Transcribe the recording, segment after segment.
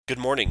Good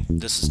morning.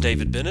 This is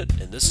David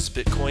Bennett, and this is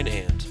Bitcoin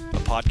And, a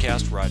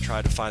podcast where I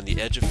try to find the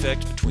edge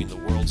effect between the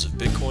worlds of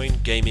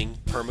Bitcoin, gaming,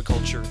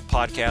 permaculture,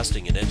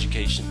 podcasting, and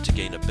education to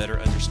gain a better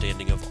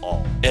understanding of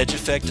all. Edge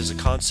effect is a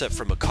concept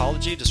from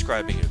ecology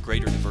describing a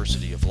greater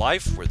diversity of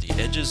life where the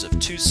edges of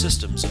two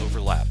systems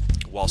overlap.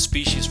 While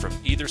species from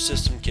either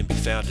system can be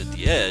found at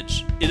the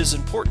edge, it is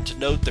important to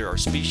note there are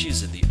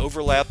species in the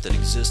overlap that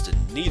exist in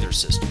neither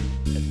system,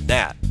 and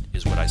that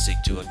is what I seek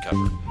to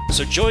uncover.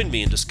 So join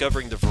me in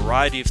discovering the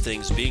variety of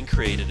things being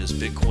created as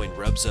Bitcoin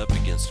rubs up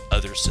against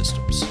other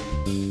systems.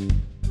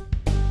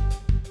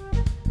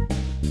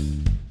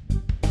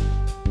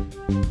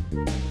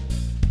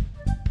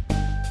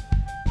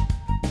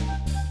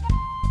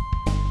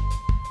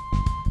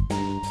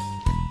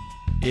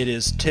 It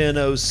is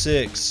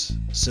 10:06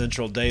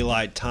 Central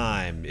Daylight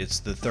Time.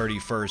 It's the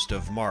 31st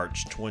of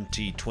March,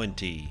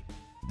 2020.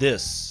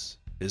 This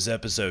is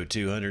episode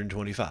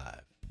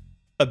 225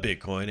 of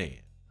Bitcoin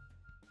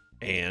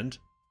And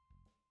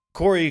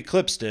Corey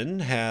Clipston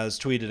has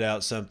tweeted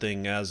out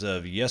something as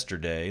of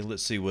yesterday.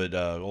 Let's see what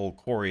old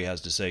Corey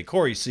has to say.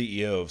 Corey,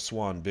 CEO of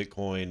Swan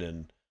Bitcoin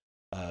and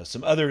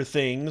some other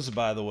things,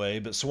 by the way.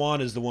 But Swan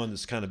is the one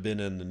that's kind of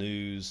been in the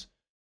news,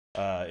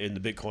 in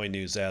the Bitcoin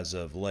news as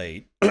of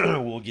late.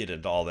 We'll get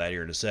into all that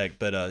here in a sec.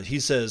 But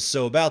he says,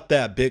 so about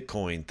that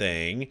Bitcoin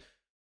thing,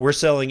 we're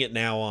selling it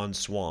now on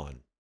Swan.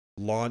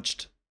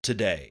 Launched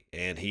today,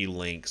 and he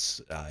links,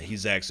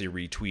 he's actually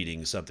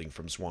retweeting something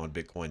from Swan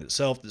Bitcoin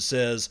itself that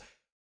says,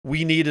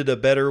 we needed a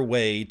better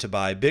way to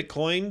buy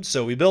Bitcoin,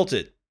 so we built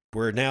it.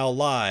 We're now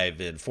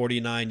live in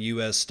 49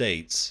 US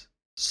states.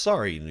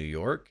 Sorry, New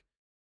York.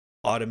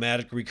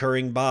 Automatic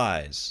recurring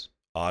buys,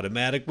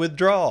 automatic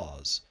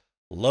withdrawals,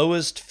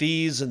 lowest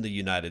fees in the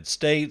United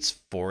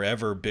States,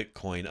 forever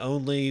Bitcoin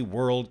only,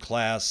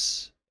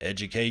 world-class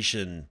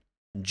education.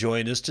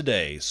 Join us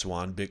today,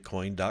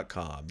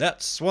 swanbitcoin.com.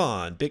 That's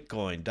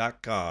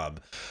swanbitcoin.com.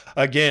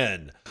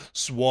 Again,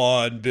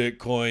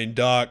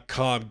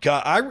 swanbitcoin.com.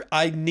 God,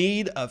 I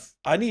need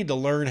to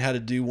learn how to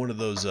do one of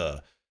those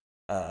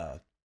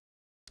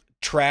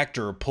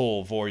tractor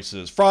pull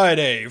voices.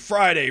 Friday,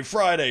 Swan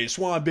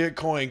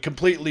Bitcoin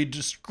completely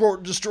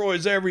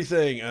destroys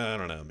everything. I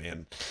don't know,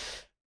 man.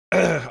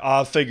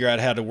 I'll figure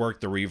out how to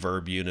work the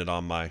reverb unit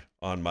on my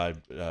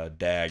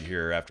DAG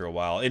here after a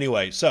while.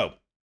 Anyway, so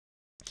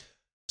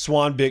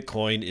Swan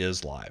Bitcoin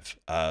is live.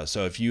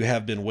 So if you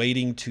have been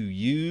waiting to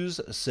use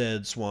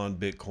said Swan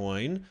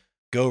Bitcoin,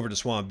 go over to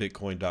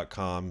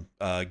swanbitcoin.com,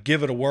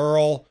 give it a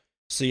whirl,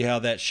 see how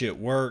that shit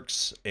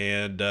works,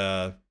 and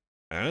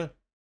have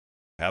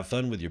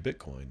fun with your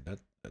Bitcoin.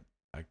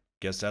 I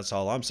guess that's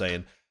all I'm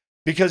saying.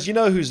 Because you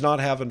know who's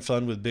not having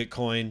fun with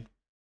Bitcoin?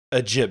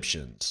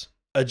 Egyptians.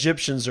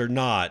 Egyptians are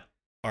not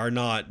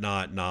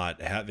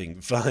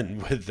having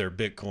fun with their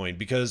Bitcoin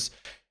because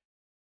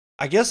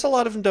I guess a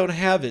lot of them don't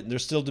have it and they're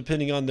still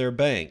depending on their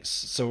banks.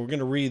 So we're going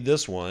to read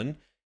this one,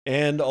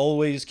 and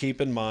always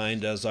keep in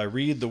mind as I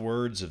read the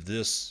words of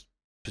this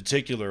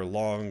particular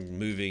long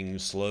moving,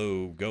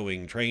 slow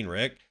going train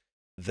wreck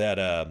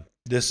that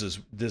this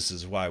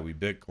is why we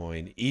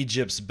Bitcoin.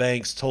 Egypt's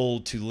banks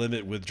told to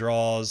limit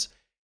withdrawals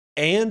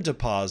and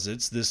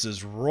deposits. This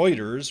is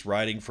Reuters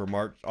writing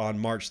on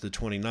March the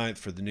 29th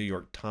for the New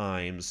York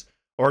Times,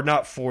 or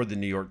not for the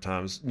New York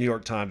Times. New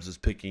York Times is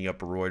picking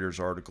up a Reuters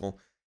article.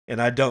 And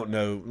I don't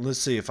know. Let's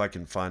see if I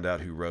can find out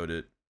who wrote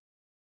it.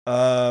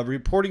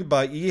 Reporting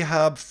by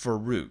Ihab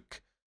Farouk.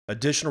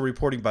 Additional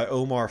reporting by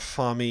Omar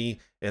Fahmy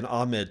and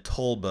Ahmed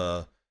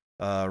Tolba.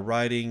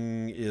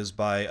 Writing is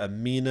by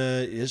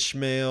Amina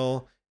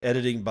Ishmael.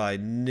 Editing by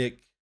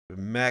Nick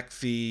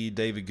McPhee,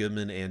 David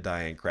Goodman, and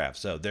Diane Kraft.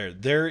 So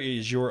there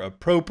is your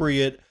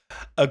appropriate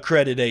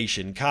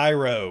accreditation.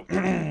 Cairo,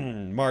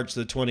 March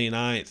the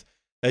 29th.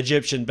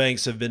 Egyptian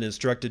banks have been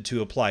instructed to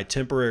apply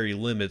temporary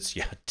limits,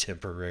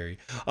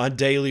 on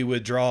daily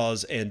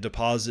withdrawals and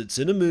deposits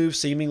in a move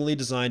seemingly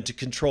designed to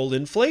control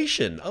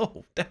inflation.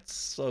 Oh, that's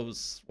so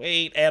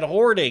sweet. And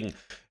hoarding.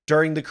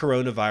 During the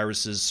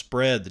coronavirus's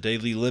spread, the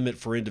daily limit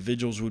for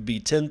individuals would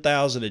be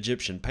 10,000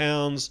 Egyptian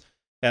pounds.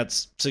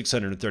 That's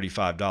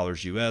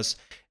 $635 US,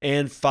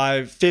 and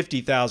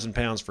 50,000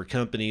 pounds for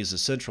companies. A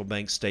central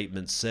bank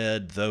statement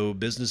said, though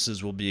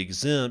businesses will be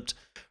exempt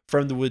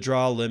from the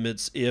withdrawal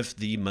limits if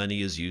the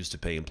money is used to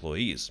pay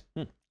employees.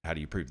 How do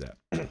you prove that?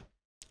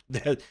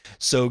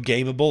 So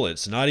gameable,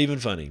 it's not even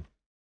funny.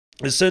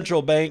 The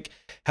central bank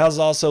has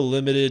also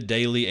limited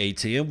daily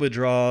ATM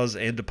withdrawals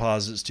and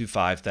deposits to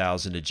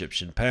 5,000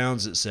 Egyptian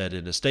pounds, it said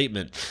in a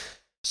statement.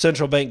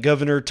 Central Bank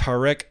Governor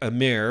Tarek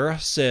Amir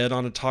said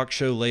on a talk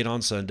show late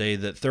on Sunday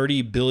that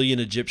 30 billion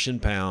Egyptian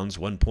pounds,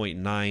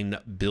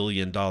 $1.9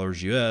 billion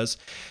US,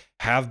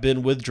 have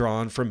been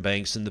withdrawn from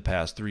banks in the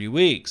past 3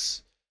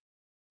 weeks.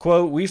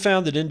 Quote, we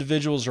found that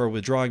individuals are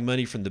withdrawing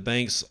money from the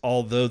banks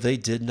although they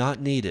did not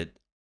need it.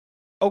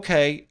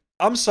 Okay,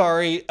 I'm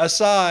sorry,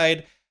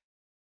 aside,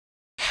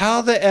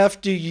 how the F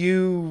do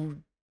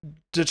you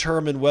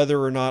determine whether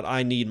or not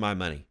I need my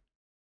money?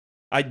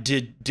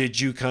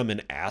 Did you come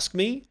and ask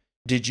me?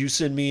 Did you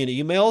send me an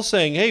email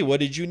saying, hey, what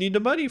did you need the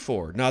money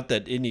for? Not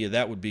that any of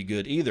that would be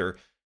good either.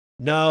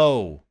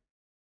 No.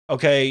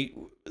 Okay.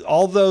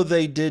 Although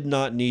they did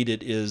not need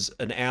it is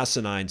an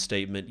asinine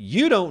statement.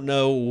 You don't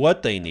know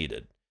what they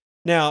needed.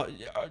 Now,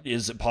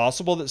 is it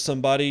possible that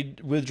somebody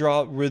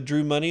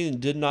withdrew money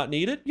and did not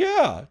need it?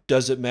 Yeah.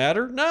 Does it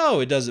matter? No,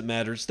 it doesn't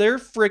matter. It's their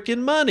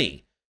freaking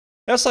money.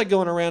 That's like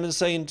going around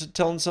and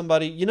telling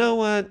somebody, you know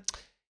what?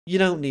 You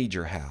don't need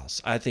your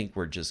house. I think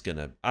we're just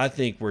gonna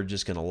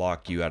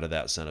lock you out of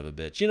that son of a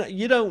bitch.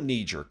 You don't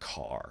need your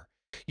car.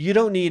 You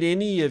don't need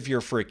any of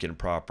your freaking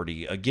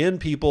property. Again,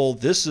 people,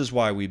 this is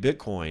why we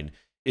Bitcoin.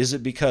 Is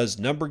it because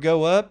number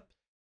go up?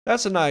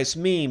 That's a nice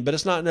meme, but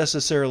it's not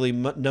necessarily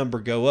number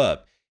go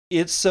up.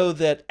 It's so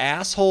that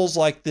assholes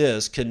like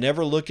this can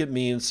never look at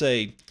me and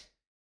say,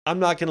 I'm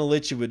not going to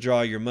let you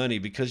withdraw your money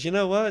because you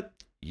know what?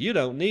 You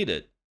don't need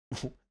it.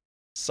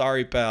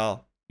 Sorry,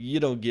 pal. You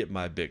don't get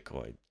my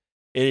Bitcoin.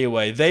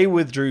 Anyway, they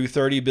withdrew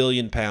 30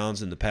 billion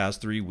pounds in the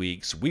past 3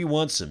 weeks. We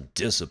want some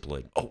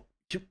discipline. Oh,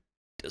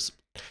 discipline.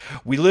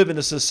 We live in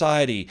a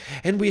society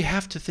and we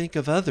have to think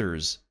of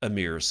others,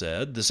 Amir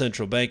said. The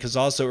central bank has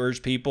also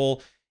urged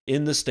people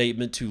in the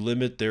statement to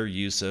limit their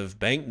use of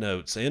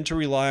banknotes and to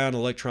rely on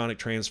electronic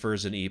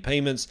transfers and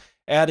e-payments,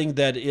 adding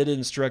that it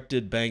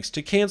instructed banks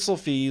to cancel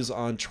fees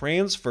on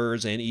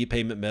transfers and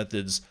e-payment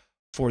methods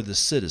for the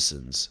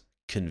citizens'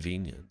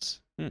 convenience.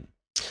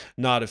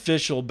 Not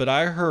official, but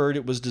I heard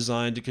it was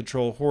designed to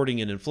control hoarding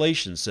and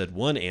inflation, said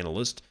one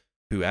analyst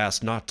who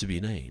asked not to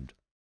be named.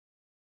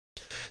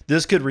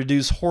 This could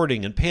reduce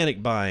hoarding and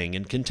panic buying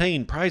and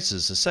contain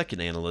prices, a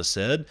second analyst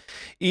said.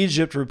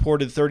 Egypt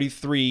reported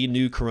 33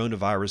 new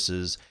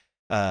coronaviruses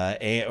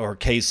or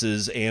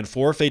cases and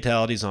 4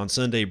 fatalities on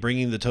Sunday,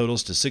 bringing the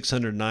totals to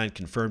 609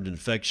 confirmed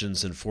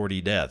infections and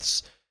 40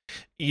 deaths.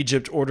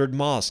 Egypt ordered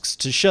mosques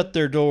to shut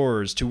their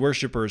doors to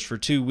worshippers for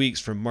 2 weeks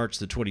from March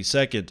the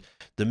 22nd.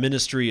 The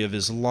Ministry of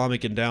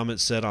Islamic Endowment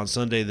said on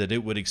Sunday that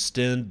it would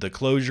extend the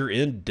closure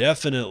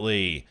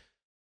indefinitely.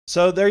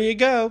 So there you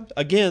go.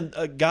 Again,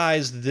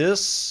 guys,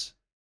 this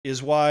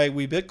is why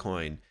we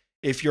Bitcoin.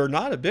 If you're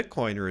not a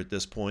Bitcoiner at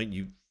this point,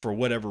 you for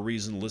whatever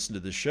reason listen to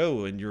the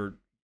show and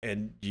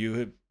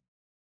you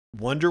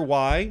wonder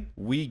why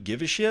we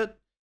give a shit,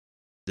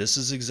 this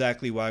is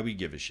exactly why we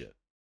give a shit.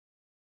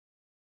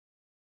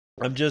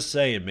 I'm just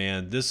saying,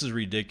 man, this is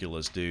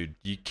ridiculous, dude.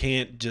 You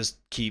can't just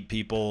keep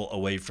people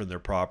away from their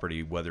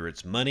property, whether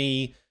it's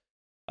money,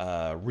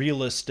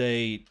 real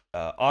estate,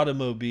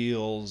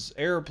 automobiles,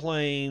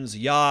 airplanes,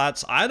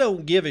 yachts. I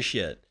don't give a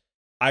shit.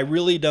 I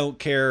really don't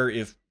care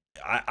if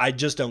I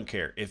just don't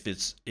care if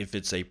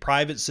it's a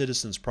private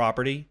citizen's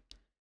property,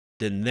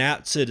 then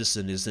that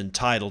citizen is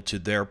entitled to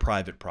their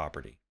private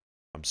property.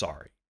 I'm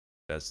sorry.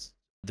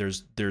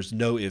 There's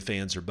no ifs,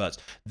 ands, or buts.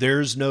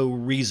 There's no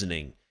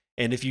reasoning.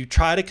 And if you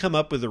try to come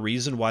up with a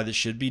reason why this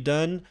should be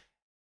done,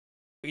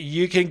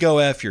 you can go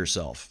F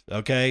yourself,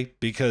 okay?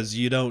 Because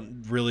you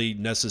don't really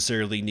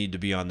necessarily need to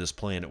be on this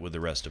planet with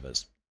the rest of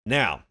us.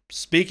 Now,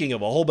 speaking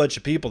of a whole bunch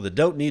of people that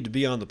don't need to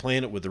be on the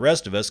planet with the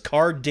rest of us,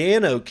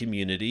 Cardano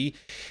community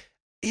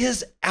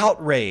is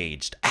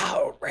outraged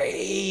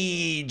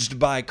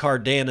by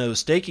Cardano's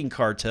staking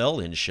cartel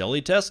in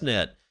Shelley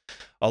Testnet.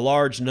 A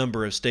large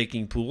number of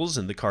staking pools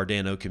in the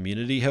Cardano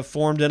community have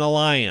formed an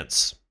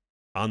alliance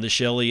on the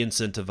Shelley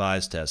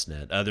incentivized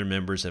testnet. Other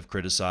members have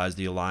criticized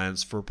the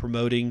alliance for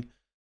promoting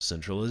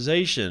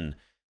centralization.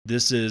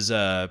 This is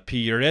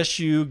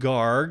Pireshu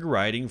Garg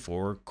writing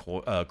for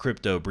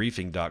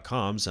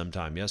CryptoBriefing.com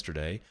sometime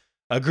yesterday.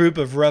 A group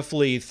of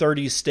roughly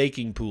 30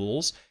 staking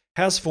pools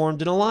has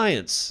formed an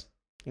alliance.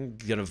 I'm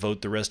going to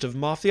vote the rest of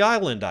them off the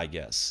island, I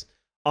guess,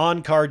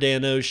 on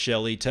Cardano's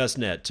Shelley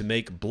testnet to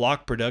make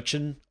block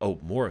production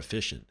more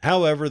efficient.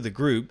 However, the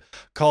group,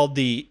 called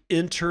the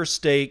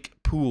Interstake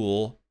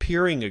Pool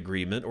Peering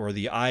Agreement, or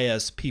the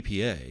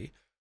ISPPA,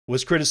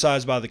 was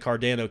criticized by the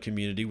Cardano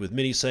community, with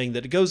many saying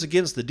that it goes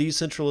against the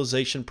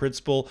decentralization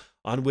principle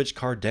on which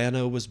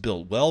Cardano was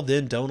built. Well,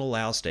 then don't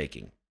allow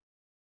staking.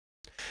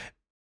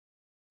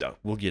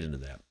 We'll get into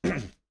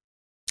that.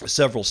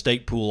 Several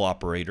stake pool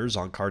operators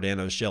on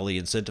Cardano's Shelley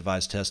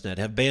incentivized testnet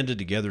have banded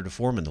together to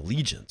form an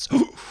allegiance.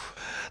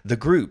 The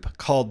group,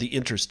 called the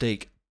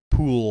Interstake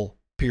Pool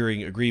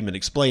Peering Agreement,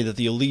 explained that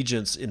the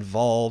allegiance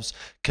involves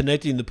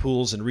connecting the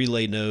pools and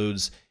relay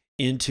nodes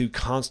into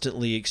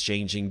constantly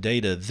exchanging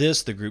data.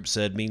 This, the group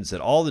said, means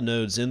that all the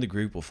nodes in the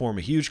group will form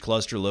a huge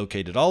cluster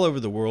located all over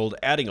the world,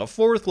 adding a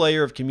fourth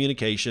layer of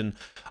communication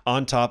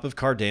on top of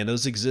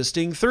Cardano's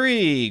existing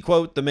 3.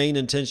 Quote, the main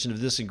intention of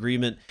this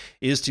agreement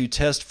is to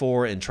test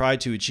for and try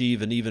to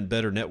achieve an even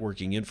better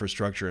networking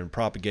infrastructure and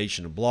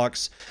propagation of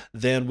blocks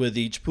than with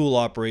each pool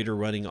operator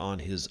running on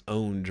his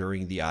own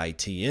during the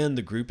ITN,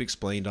 the group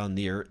explained on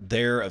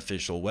their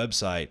official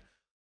website.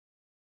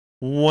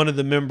 One of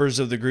the members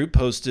of the group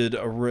posted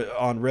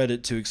on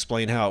Reddit to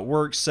explain how it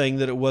works, saying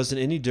that it wasn't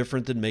any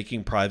different than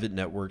making private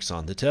networks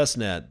on the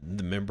testnet.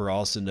 The member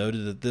also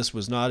noted that this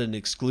was not an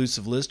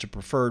exclusive list of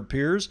preferred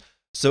peers,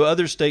 so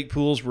other stake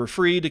pools were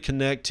free to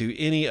connect to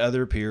any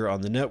other peer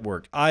on the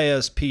network.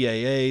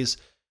 ISPAAs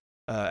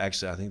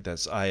Actually, I think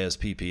that's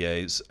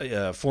ISPPA's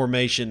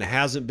formation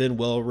hasn't been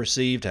well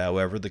received.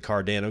 However, the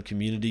Cardano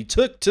community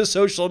took to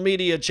social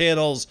media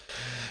channels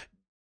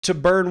to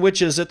burn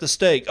witches at the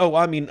stake.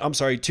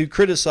 To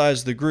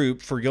criticize the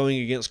group for going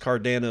against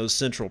Cardano's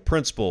central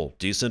principle,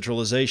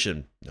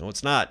 decentralization. No,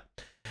 it's not.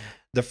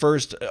 The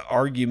first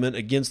argument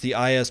against the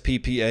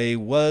ISPPA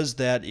was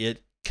that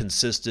it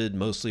consisted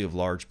mostly of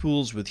large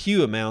pools with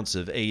huge amounts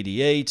of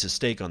ADA to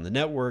stake on the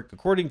network.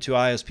 According to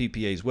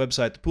ISPPA's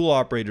website, the pool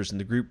operators in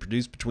the group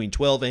produce between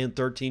 12 and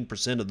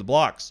 13% of the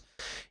blocks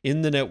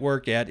in the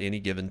network at any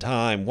given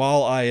time.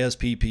 While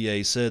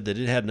ISPPA said that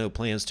it had no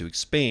plans to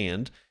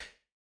expand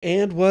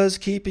and was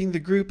keeping the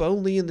group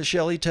only in the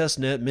Shelley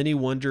testnet, many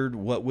wondered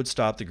what would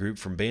stop the group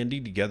from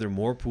banding together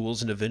more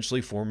pools and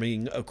eventually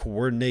forming a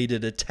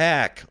coordinated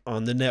attack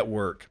on the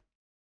network.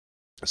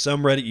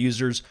 Some Reddit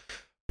users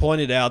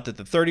pointed out that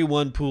the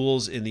 31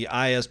 pools in the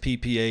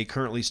ISPPA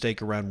currently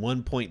stake around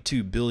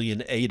 1.2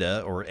 billion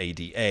ADA, or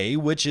ADA,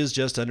 which is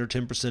just under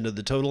 10% of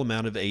the total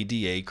amount of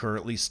ADA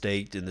currently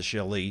staked in the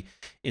Shelley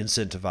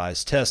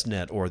Incentivized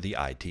Testnet, or the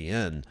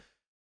ITN.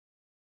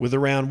 With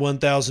around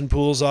 1,000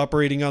 pools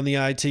operating on the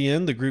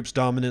ITN, the group's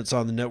dominance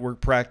on the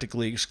network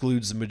practically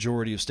excludes the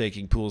majority of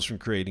staking pools from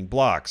creating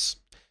blocks.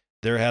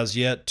 There has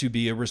yet to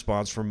be a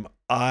response from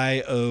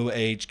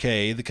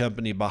IOHK, the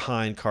company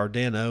behind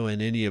Cardano,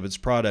 and any of its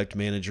product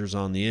managers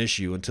on the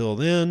issue. Until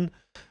then,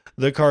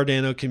 the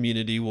Cardano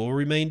community will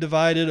remain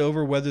divided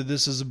over whether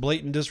this is a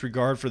blatant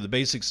disregard for the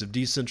basics of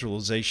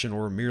decentralization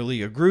or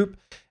merely a group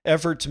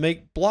effort to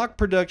make block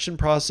production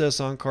process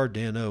on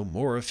Cardano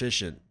more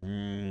efficient.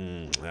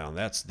 Well,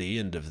 that's the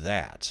end of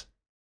that.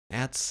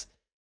 That's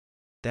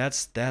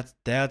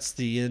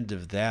the end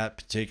of that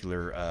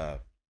particular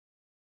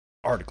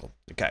article.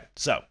 Okay,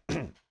 so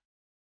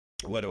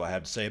what do I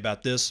have to say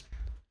about this?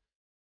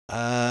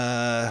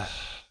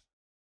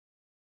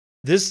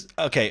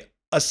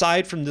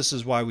 Aside from this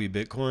is why we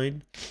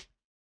Bitcoin,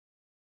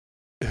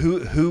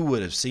 who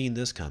would have seen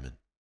this coming?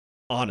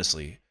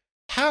 Honestly,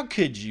 how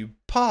could you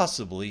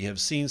possibly have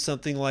seen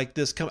something like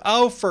this come?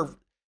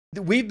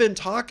 I've been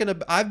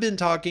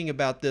talking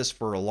about this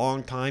for a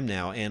long time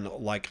now, and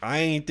like I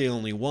ain't the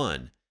only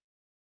one.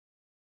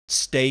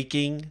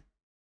 Staking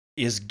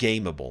is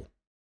gameable.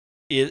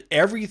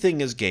 Everything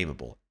is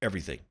gameable.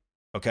 Everything.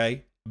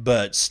 Okay?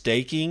 But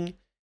staking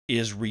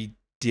is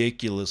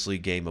ridiculously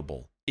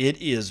gameable. It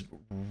is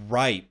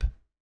ripe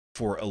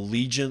for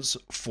allegiance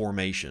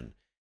formation.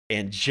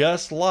 And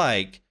just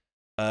like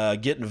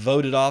getting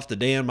voted off the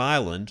damn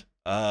island,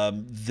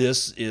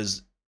 there's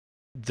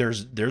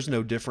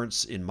no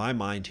difference in my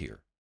mind here.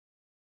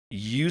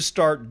 You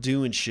start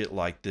doing shit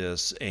like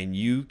this and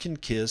you can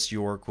kiss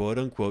your quote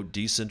unquote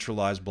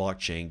decentralized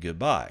blockchain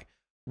goodbye.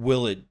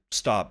 Will it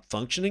stop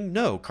functioning?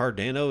 No,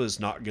 Cardano is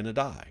not going to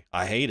die.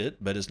 I hate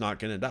it, but it's not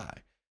going to die.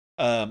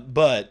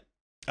 But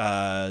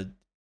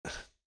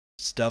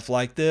stuff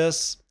like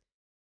this,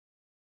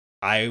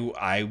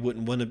 I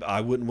wouldn't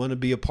want to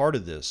be a part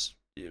of this.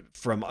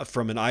 From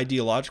an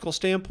ideological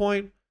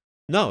standpoint,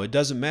 no, it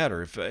doesn't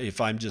matter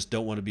if I just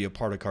don't want to be a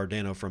part of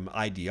Cardano from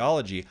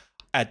ideology.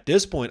 At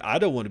this point, I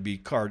don't want to be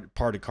part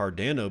of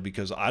Cardano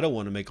because I don't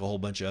want to make a whole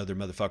bunch of other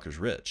motherfuckers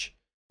rich,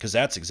 because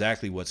that's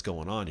exactly what's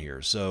going on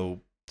here.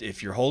 So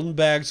if you're holding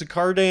bags of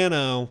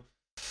Cardano,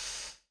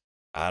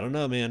 I don't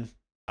know, man.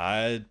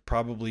 I'd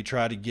probably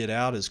try to get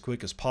out as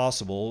quick as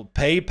possible.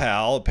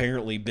 PayPal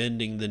apparently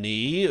bending the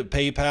knee.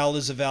 PayPal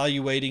is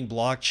evaluating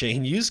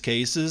blockchain use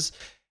cases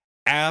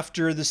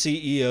after the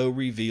CEO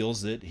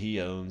reveals that he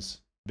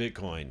owns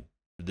Bitcoin.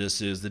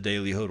 This is the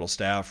Daily Hodl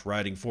staff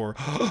writing for,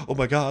 oh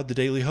my God, the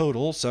Daily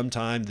Hodl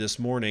sometime this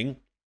morning.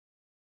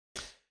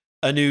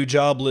 A new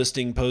job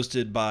listing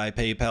posted by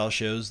PayPal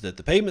shows that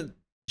the payment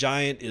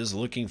giant is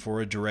looking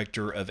for a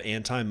director of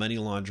anti-money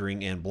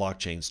laundering and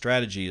blockchain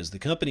strategy, as the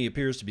company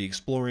appears to be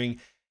exploring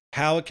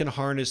how it can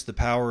harness the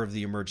power of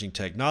the emerging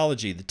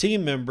technology. The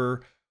team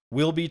member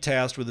will be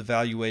tasked with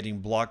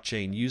evaluating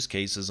blockchain use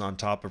cases on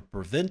top of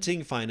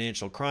preventing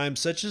financial crimes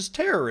such as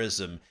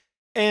terrorism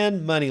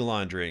and money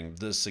laundering.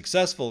 The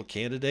successful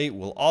candidate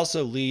will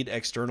also lead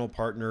external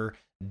partner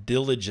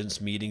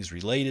diligence meetings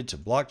related to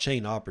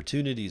blockchain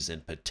opportunities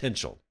and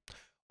potential,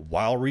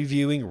 while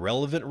reviewing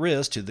relevant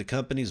risks to the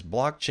company's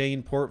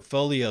blockchain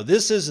portfolio.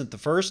 This isn't the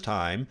first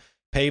time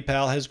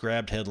PayPal has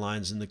grabbed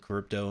headlines in the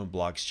crypto and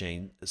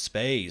blockchain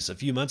space. A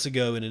few months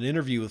ago, in an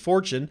interview with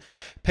Fortune,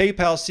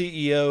 PayPal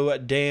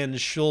CEO Dan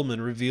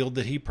Schulman revealed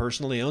that he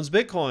personally owns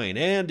Bitcoin.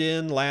 And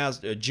in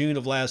June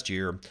of last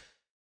year,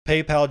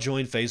 PayPal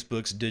joined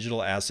Facebook's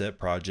digital asset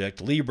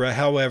project Libra.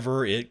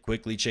 However, it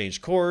quickly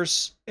changed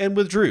course and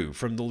withdrew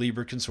from the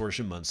Libra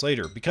consortium months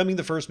later, becoming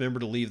the first member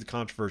to leave the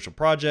controversial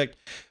project,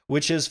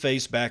 which has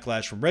faced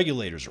backlash from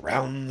regulators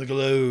around the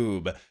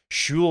globe.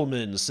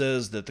 Schulman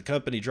says that the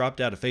company dropped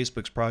out of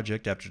Facebook's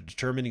project after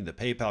determining that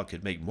PayPal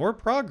could make more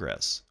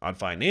progress on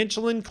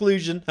financial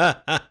inclusion.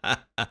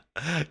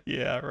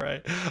 Yeah,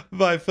 right.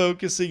 By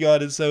focusing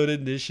on its own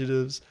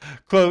initiatives.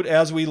 Quote,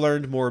 as we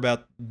learned more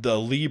about the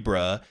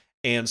Libra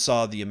and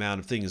saw the amount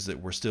of things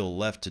that were still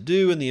left to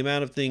do and the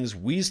amount of things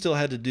we still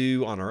had to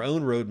do on our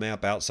own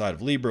roadmap outside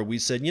of Libra, we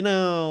said,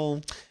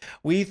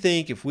 we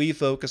think if we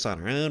focus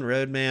on our own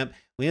roadmap,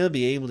 we'll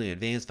be able to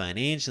advance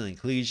financial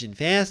inclusion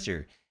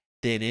faster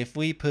than if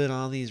we put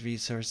all these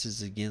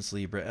resources against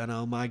Libra. And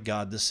oh my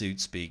God, the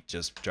suit speak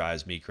just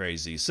drives me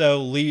crazy.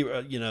 So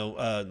Libra,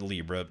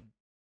 Libra,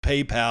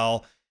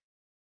 PayPal,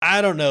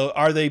 I don't know.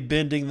 Are they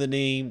bending the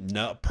knee?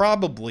 No,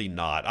 probably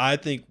not. I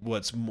think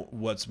what's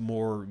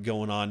more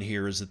going on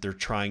here is that they're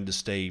trying to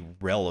stay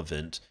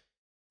relevant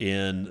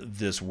in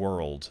this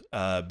world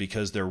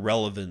because their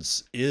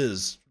relevance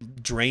is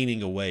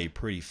draining away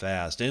pretty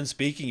fast. And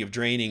speaking of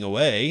draining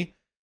away,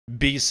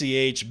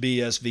 BCH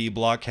BSV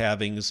block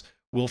halvings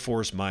will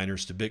force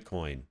miners to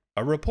Bitcoin.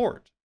 A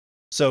report.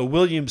 So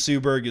William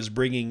Suberg is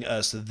bringing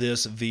us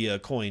this via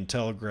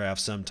Cointelegraph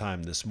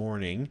sometime this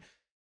morning.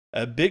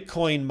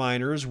 Bitcoin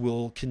miners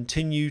will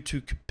continue to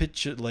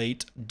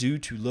capitulate due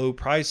to low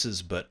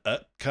prices, but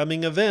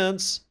upcoming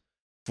events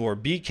for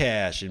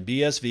Bcash and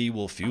BSV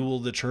will fuel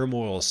the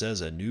turmoil, says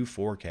a new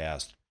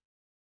forecast.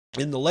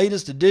 In the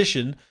latest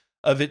edition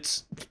of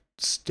its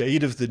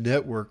State of the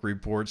Network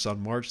reports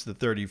on March the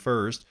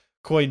 31st,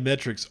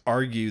 Coinmetrics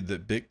argued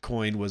that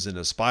Bitcoin was in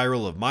a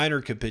spiral of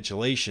miner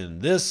capitulation.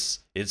 This,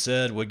 it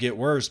said, would get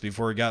worse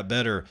before it got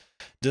better.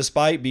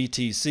 Despite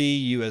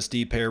BTC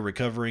USD pair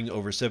recovering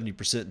over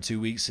 70% in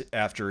 2 weeks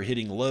after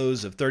hitting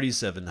lows of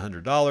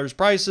 $3,700,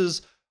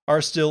 prices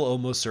are still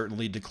almost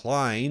certainly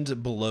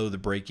declined below the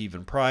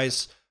break-even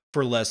price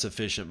for less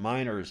efficient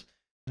miners.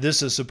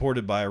 This is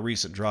supported by a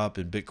recent drop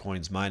in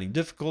Bitcoin's mining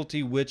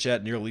difficulty, which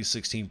at nearly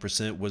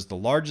 16% was the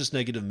largest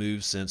negative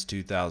move since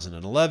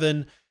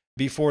 2011.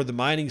 Before the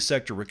mining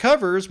sector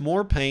recovers,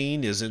 more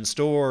pain is in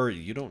store.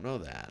 You don't know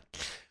that.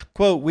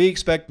 Quote, we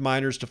expect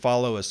miners to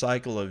follow a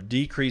cycle of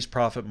decreased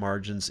profit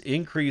margins,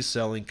 increased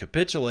selling,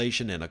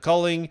 capitulation, and a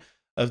culling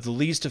of the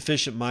least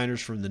efficient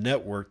miners from the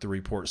network, the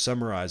report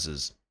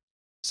summarizes.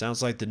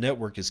 Sounds like the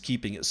network is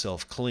keeping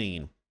itself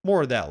clean.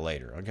 More of that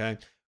later, okay?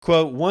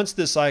 Quote, once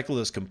this cycle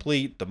is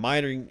complete, the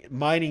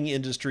mining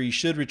industry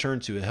should return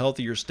to a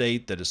healthier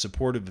state that is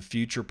supportive of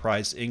future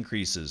price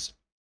increases.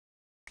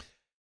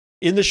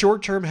 In the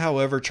short term,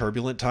 however,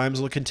 turbulent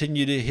times will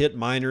continue to hit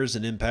miners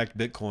and impact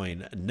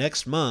Bitcoin.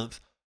 Next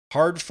month,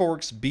 hard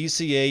forks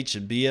BCH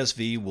and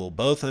BSV will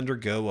both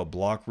undergo a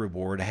block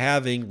reward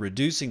halving,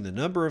 reducing the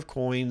number of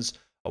coins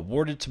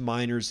awarded to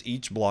miners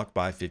each block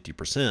by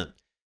 50%.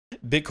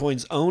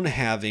 Bitcoin's own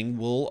halving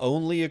will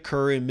only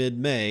occur in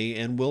mid-May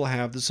and will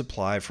have the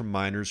supply from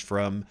miners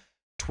from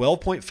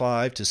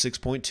 12.5 to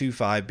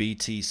 6.25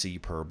 BTC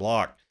per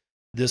block.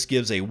 This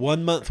gives a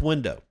 1-month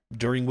window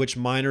during which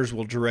miners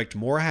will direct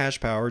more hash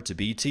power to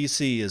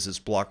BTC as its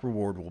block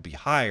reward will be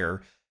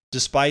higher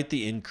despite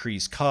the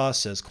increased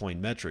cost, says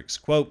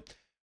Coinmetrics. Quote,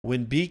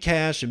 when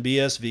Bcash and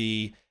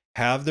BSV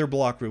have their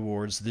block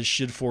rewards, this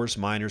should force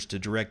miners to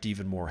direct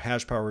even more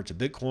hash power to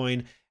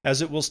Bitcoin,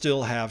 as it will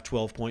still have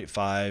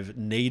 12.5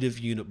 native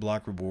unit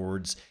block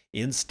rewards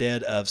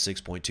instead of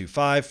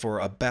 6.25 for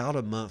about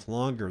a month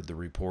longer, the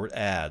report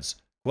adds.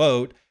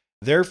 Quote,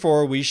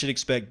 therefore, we should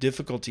expect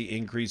difficulty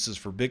increases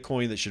for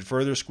Bitcoin that should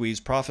further squeeze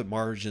profit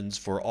margins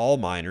for all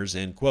miners,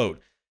 end quote.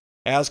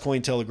 As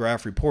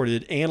Cointelegraph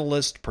reported,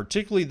 analysts,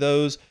 particularly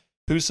those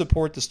who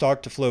support the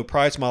stock-to-flow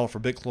price model for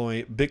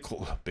Bitcoin,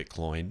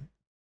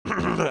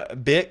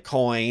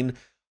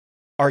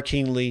 are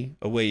keenly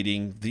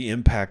awaiting the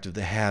impact of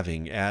the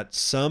halving at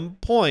some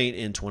point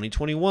in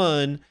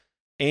 2021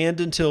 and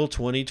until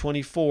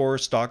 2024.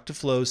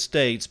 Stock-to-flow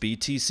states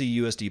BTC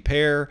USD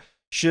pair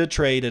should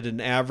trade at an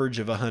average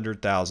of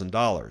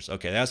 $100,000.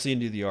 Okay, that's the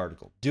end of the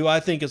article. Do I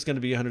think it's going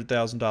to be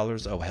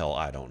 $100,000? Oh, hell,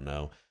 I don't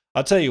know.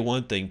 I'll tell you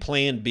one thing.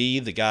 Plan B,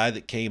 the guy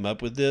that came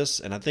up with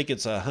this, and I think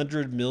it's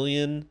 100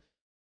 million.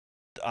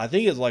 I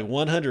think it's like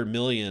 100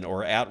 million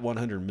or at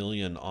 100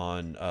 million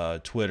on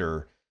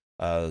Twitter.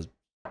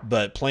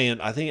 But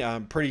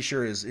I'm pretty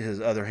sure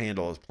his other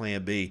handle is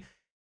Plan B.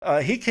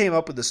 He came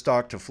up with the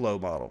stock to flow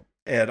model.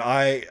 And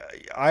I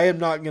am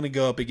not going to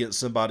go up against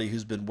somebody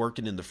who's been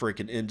working in the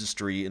freaking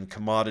industry and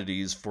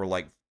commodities for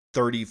like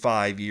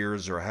 35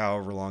 years or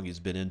however long he's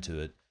been into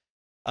it.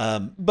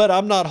 But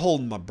I'm not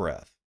holding my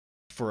breath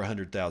for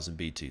 100,000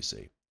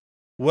 BTC.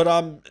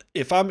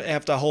 If I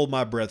have to hold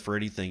my breath for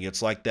anything,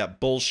 it's like that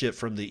bullshit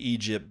from the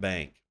Egypt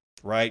bank,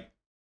 right?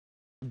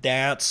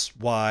 That's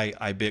why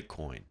I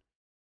Bitcoin.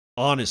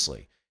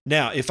 Honestly.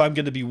 Now, if I'm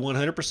going to be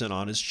 100%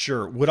 honest,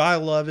 sure. Would I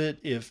love it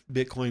if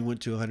Bitcoin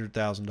went to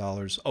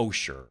 $100,000? Oh,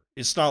 sure.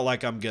 It's not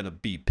like I'm going to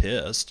be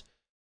pissed,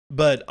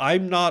 but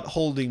I'm not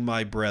holding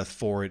my breath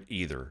for it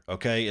either,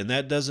 okay? And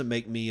that doesn't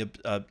make me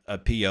a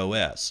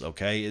POS,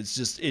 okay? It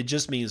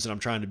just means that I'm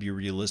trying to be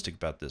realistic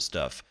about this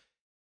stuff.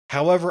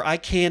 However, I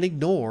can't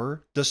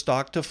ignore the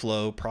stock to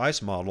flow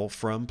price model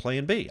from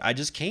Plan B. I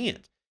just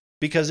can't,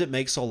 because it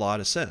makes a lot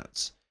of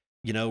sense.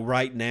 You know,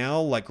 right now,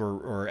 like,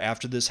 or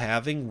after this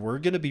halving, we're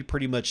going to be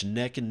pretty much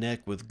neck and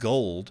neck with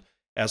gold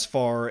as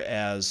far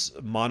as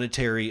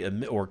monetary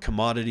or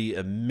commodity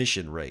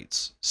emission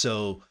rates.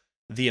 So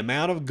the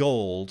amount of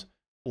gold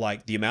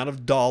like the amount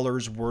of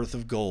dollars worth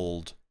of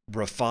gold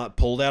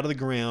pulled out of the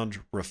ground,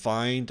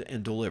 refined,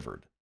 and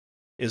delivered,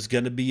 is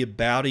going to be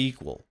about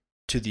equal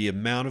to the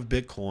amount of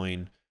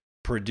Bitcoin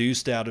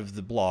produced out of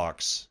the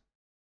blocks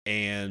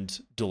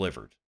and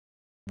delivered.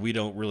 We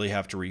don't really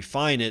have to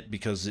refine it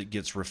because it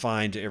gets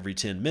refined every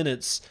 10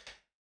 minutes.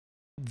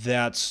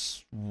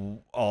 That's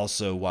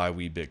also why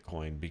we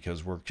Bitcoin,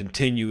 because we're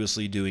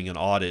continuously doing an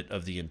audit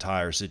of the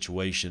entire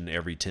situation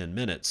every 10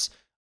 minutes.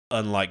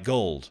 Unlike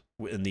gold,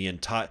 in the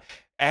entire,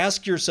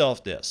 ask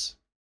yourself this: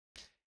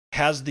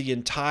 has the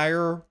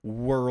entire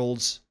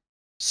world's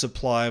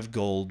supply of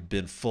gold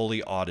been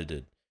fully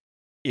audited?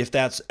 If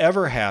that's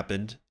ever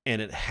happened,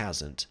 and it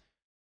hasn't,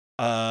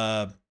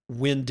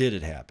 when did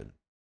it happen?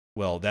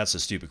 Well, that's a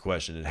stupid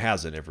question. It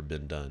hasn't ever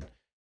been done.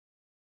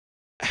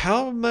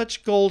 How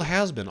much gold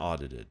has been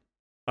audited?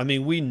 I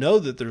mean, we know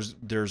that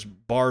there's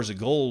bars of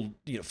gold,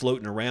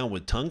 floating around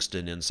with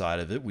tungsten inside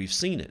of it. We've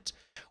seen it.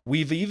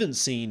 We've even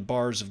seen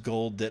bars of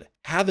gold that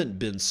haven't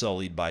been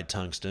sullied by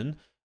tungsten,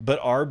 but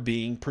are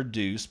being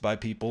produced by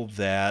people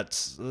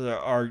that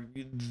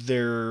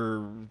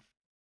they're,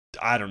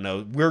 I don't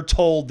know. We're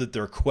told that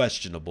they're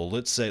questionable.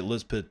 Let's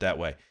put it that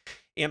way.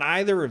 In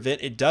either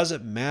event, it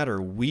doesn't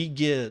matter. We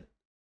get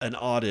an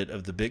audit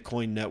of the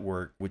Bitcoin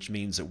network, which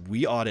means that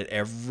we audit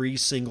every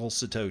single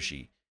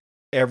Satoshi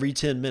every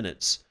 10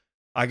 minutes.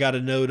 I got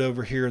a node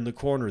over here in the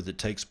corner that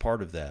takes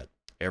part of that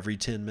every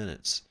 10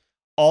 minutes.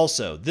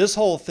 Also, this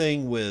whole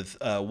thing with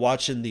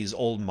watching these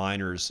old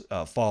miners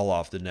fall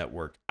off the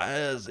network,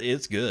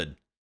 it's good.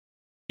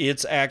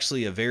 It's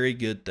actually a very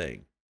good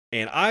thing.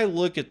 And I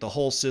look at the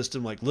whole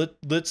system like,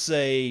 let's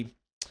say,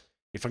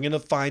 if I'm going to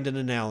find an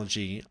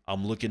analogy,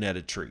 I'm looking at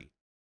a tree.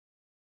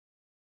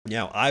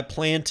 Now, I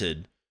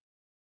planted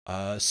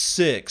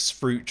 6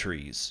 fruit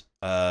trees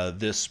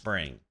this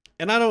spring,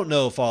 and I don't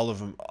know if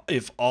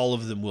all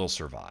of them will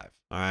survive.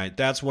 All right,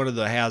 that's one of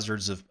the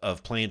hazards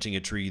of planting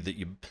a tree that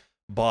you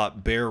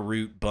bought bare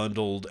root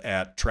bundled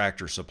at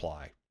Tractor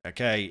Supply.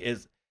 Okay,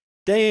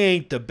 they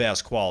ain't the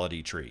best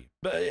quality tree,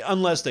 but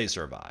unless they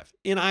survive.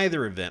 In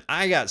either event,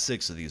 I got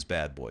 6 of these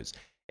bad boys,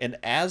 and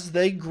as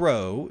they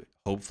grow,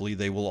 hopefully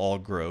they will all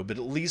grow, but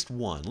at least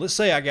one. Let's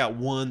say I got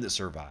one that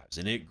survives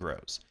and it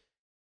grows.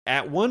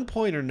 At one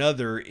point or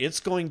another, it's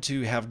going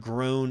to have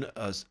grown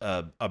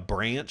a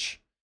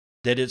branch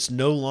that it's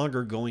no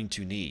longer going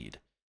to need.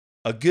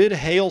 A good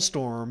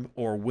hailstorm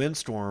or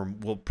windstorm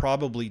will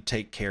probably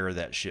take care of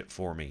that shit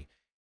for me.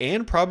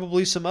 And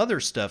probably some other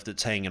stuff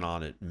that's hanging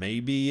on it.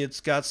 Maybe it's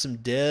got some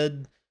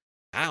dead,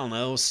 I don't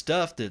know,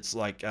 stuff that's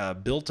like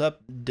built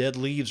up, dead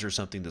leaves or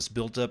something that's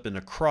built up in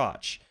a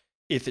crotch.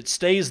 If it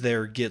stays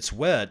there, gets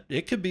wet,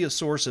 it could be a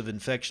source of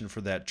infection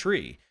for that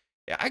tree.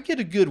 I get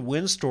a good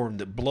windstorm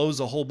that blows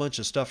a whole bunch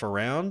of stuff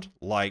around,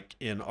 like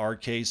in our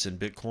case in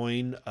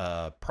Bitcoin,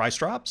 price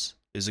drops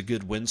is a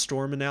good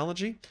windstorm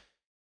analogy.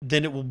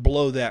 Then it will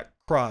blow that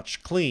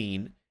crotch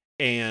clean,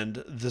 and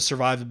the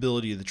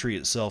survivability of the tree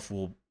itself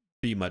will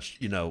be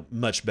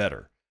much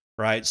better,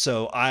 right?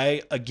 So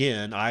I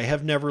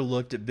have never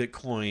looked at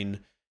Bitcoin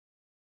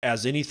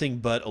as anything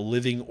but a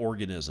living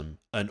organism,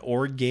 an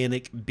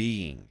organic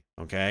being,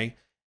 okay?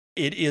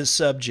 It is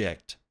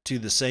subject to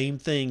the same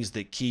things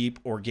that keep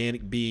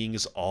organic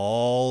beings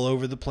all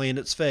over the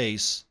planet's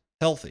face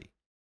healthy.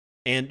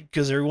 And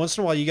because every once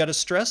in a while you got to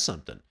stress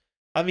something.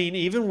 I mean,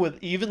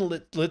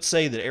 let's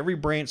say that every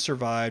branch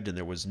survived and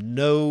there was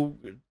no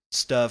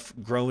stuff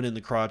growing in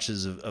the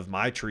crotches of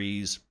my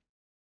trees,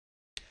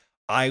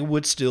 I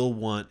would still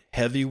want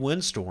heavy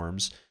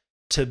windstorms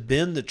to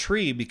bend the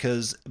tree,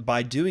 because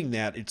by doing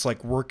that, it's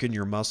like working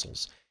your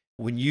muscles.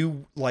 When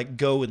you like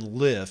go and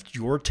lift,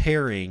 you're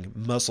tearing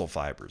muscle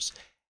fibers.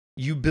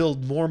 You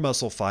build more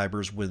muscle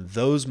fibers when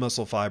those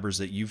muscle fibers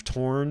that you've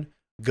torn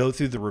go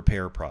through the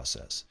repair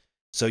process.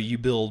 So you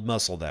build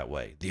muscle that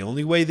way. The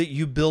only way that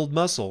you build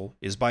muscle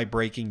is by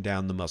breaking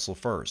down the muscle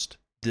first.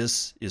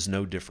 This is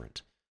no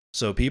different.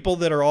 So people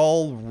that are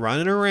all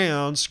running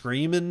around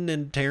screaming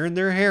and tearing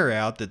their hair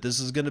out that this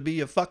is going to be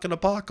a fucking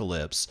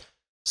apocalypse,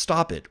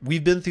 stop it.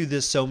 We've been through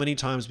this so many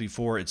times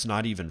before, it's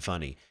not even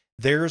funny.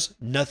 There's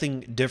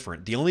nothing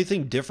different. The only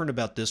thing different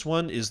about this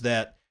one is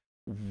that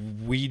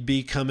we'd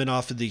be coming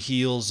off of the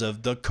heels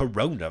of the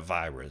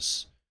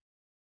coronavirus.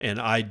 And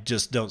I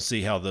just don't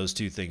see how those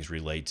two things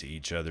relate to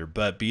each other.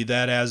 But be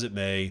that as it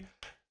may,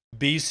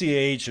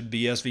 BCH and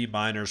BSV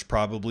miners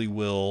probably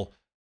will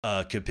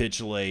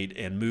capitulate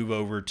and move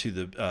over to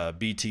the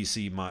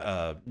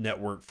BTC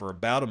network for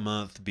about a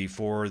month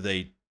before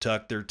they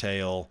tuck their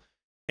tail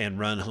and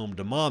run home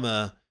to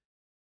mama.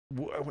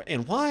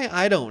 And why?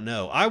 I don't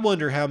know. I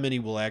wonder how many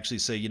will actually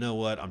say, you know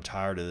what, I'm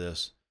tired of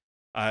this.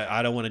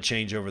 I don't want to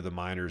change over the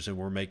miners, and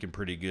we're making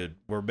pretty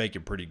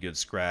good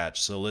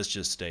scratch, so let's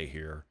just stay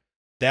here.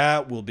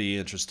 That will be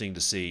interesting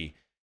to see.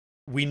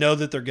 We know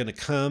that they're going to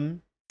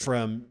come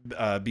from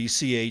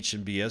BCH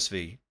and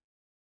BSV.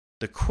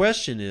 The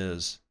question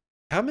is,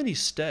 how many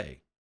stay?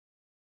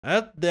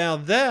 Now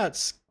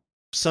that's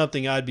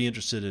something I'd be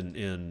interested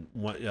in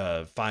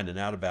finding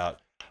out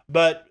about.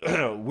 But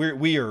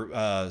we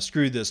are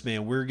screw this,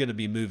 man. We're going to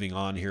be moving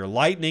on here.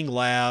 Lightning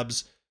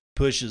Labs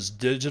pushes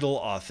digital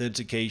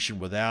authentication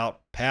without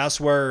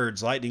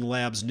passwords. Lightning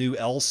Labs' new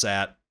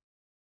LSAT.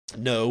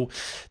 No,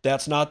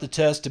 that's not the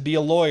test to be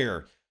a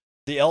lawyer.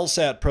 The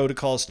LSAT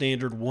protocol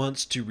standard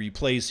wants to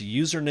replace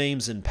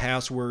usernames and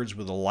passwords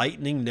with a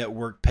Lightning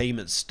Network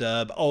payment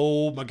stub.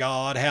 Oh my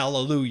God,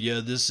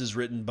 hallelujah. This is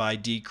written by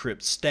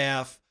Decrypt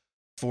staff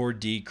for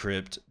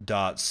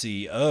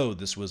decrypt.co.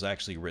 This was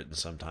actually written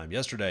sometime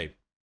yesterday.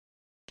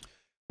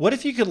 What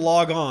if you could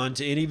log on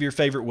to any of your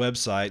favorite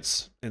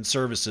websites and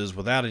services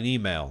without an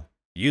email,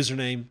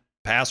 username,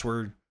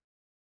 password?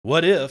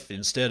 What if,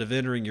 instead of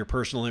entering your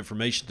personal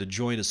information to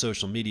join a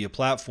social media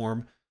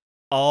platform,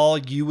 all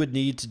you would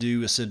need to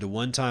do is send a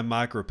one-time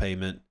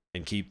micropayment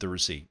and keep the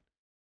receipt?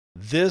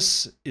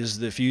 This is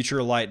the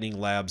future Lightning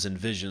Labs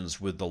envisions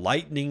with the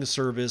Lightning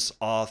Service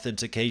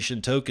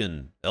Authentication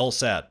Token,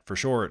 LSAT for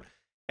short,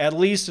 at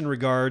least in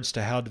regards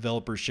to how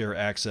developers share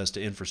access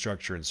to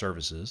infrastructure and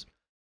services.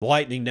 The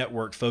Lightning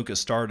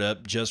Network-focused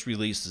startup just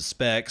released the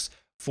specs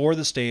for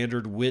the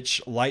standard,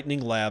 which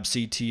Lightning Lab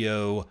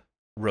CTO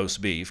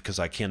Roast Beef, because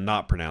I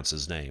cannot pronounce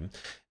his name,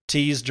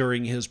 teased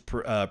during his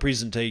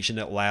presentation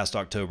at last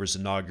October's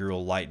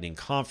inaugural Lightning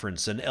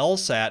conference. An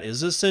LSAT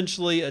is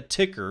essentially a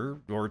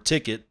ticker or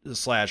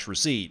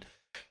ticket/receipt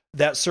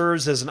that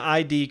serves as an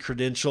ID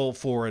credential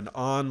for an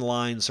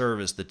online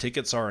service. The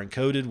tickets are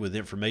encoded with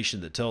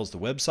information that tells the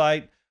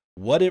website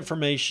what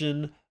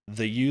information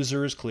the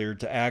user is cleared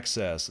to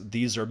access.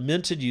 These are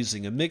minted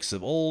using a mix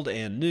of old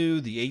and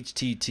new, the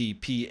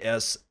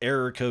HTTPS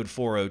error code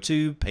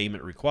 402,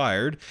 payment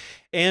required,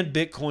 and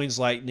Bitcoin's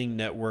Lightning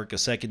Network, a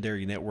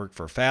secondary network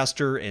for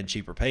faster and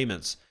cheaper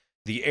payments.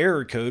 The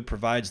error code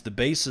provides the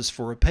basis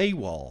for a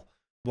paywall,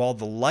 while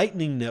the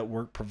Lightning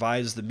Network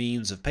provides the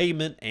means of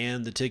payment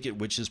and the ticket,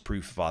 which is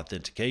proof of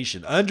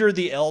authentication. Under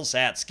the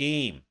LSAT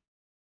scheme,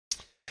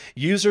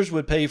 users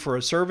would pay for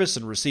a service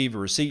and receive a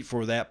receipt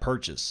for that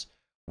purchase,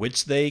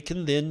 which they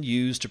can then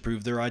use to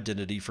prove their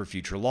identity for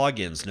future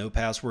logins. No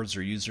passwords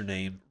or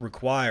username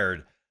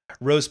required.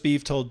 Roast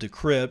Beef told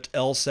Decrypt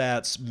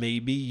LSATs may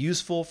be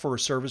useful for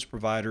service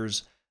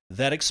providers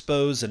that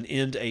expose an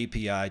end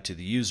API to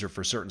the user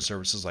for certain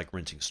services like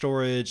renting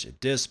storage,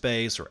 disk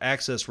space, or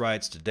access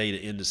rights to data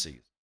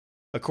indices.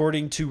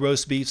 According to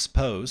Roast Beef's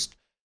post,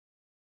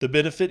 the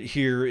benefit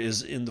here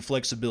is in the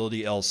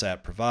flexibility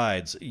LSAT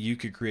provides. You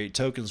could create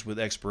tokens with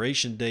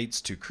expiration dates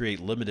to create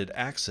limited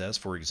access,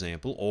 for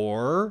example,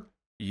 or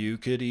you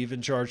could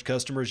even charge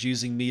customers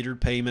using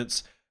metered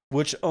payments,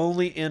 which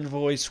only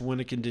invoice when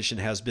a condition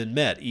has been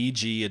met,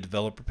 e.g. a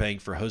developer paying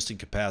for hosting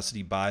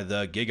capacity by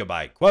the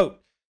gigabyte.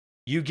 Quote,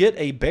 you get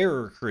a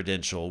bearer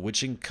credential,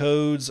 which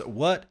encodes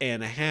what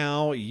and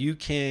how you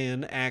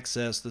can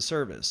access the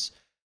service.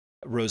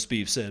 Roast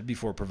Beef said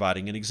before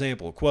providing an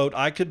example. Quote,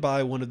 I could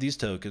buy one of these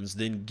tokens,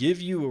 then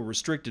give you a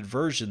restricted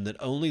version that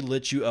only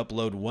lets you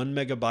upload 1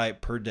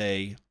 megabyte per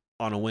day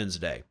on a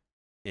Wednesday.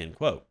 End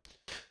quote.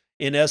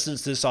 In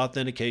essence, this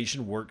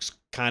authentication works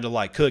kind of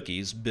like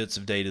cookies, bits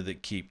of data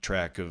that keep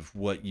track of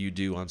what you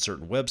do on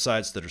certain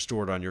websites that are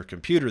stored on your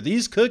computer.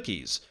 These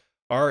cookies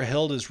are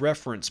held as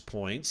reference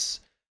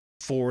points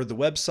for the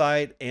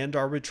website and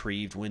are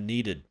retrieved when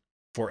needed.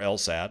 For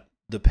LSAT,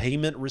 the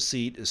payment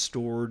receipt is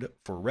stored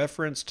for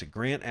reference to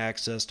grant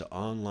access to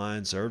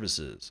online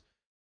services.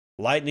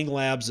 Lightning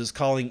Labs is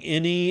calling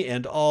any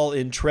and all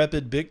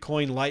intrepid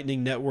Bitcoin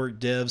Lightning Network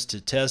devs to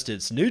test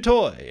its new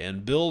toy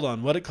and build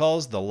on what it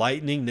calls the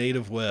Lightning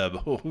Native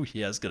Web. Oh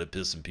yeah, it's going to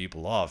piss some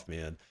people off,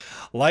 man.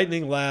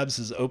 Lightning Labs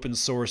has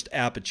open-sourced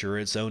Aperture,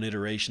 its own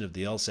iteration of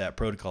the LSAT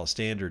protocol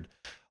standard.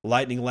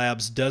 Lightning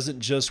Labs doesn't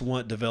just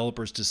want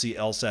developers to see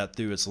LSAT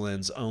through its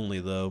lens only,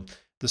 though.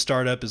 The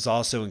startup is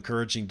also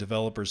encouraging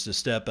developers to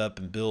step up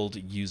and build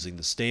using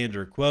the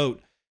standard.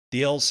 Quote,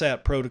 the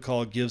LSAT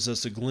protocol gives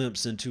us a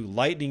glimpse into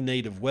Lightning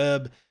Native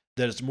Web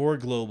that is more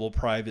global,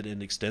 private,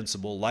 and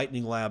extensible.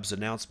 Lightning Labs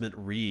announcement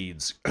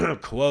reads,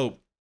 quote,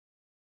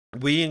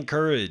 we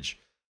encourage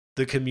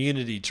the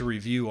community to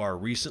review our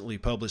recently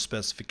published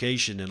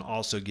specification and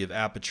also give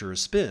Aperture a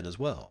spin as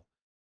well.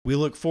 We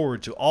look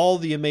forward to all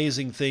the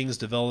amazing things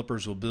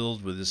developers will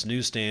build with this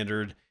new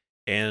standard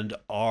and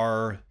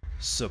are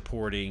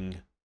supporting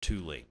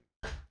tooling.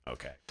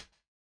 Okay.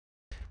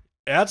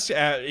 That's,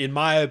 in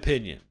my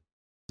opinion,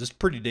 just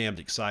pretty damned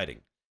exciting.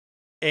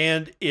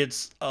 And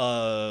it's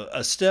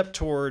a step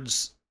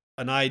towards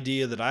an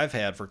idea that I've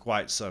had for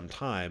quite some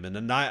time, and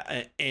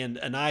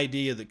an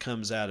idea that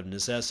comes out of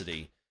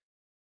necessity.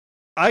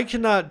 I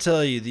cannot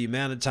tell you the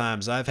amount of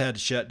times I've had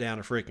to shut down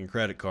a freaking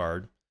credit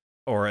card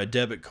or a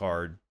debit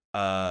card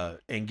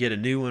and get a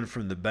new one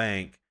from the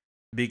bank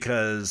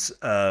because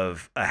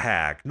of a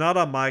hack. Not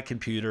on my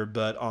computer,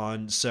 but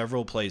on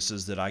several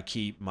places that I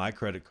keep my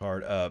credit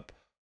card up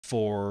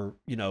for,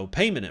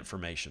 payment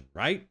information,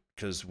 right?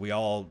 Because we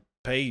all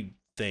pay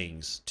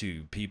things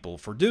to people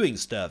for doing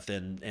stuff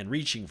and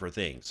reaching for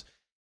things.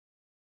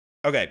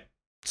 Okay.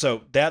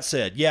 So that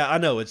said, yeah, I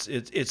know it's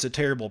a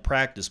terrible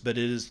practice, but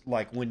it is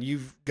like when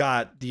you've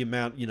got the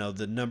amount,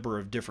 the number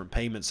of different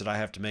payments that I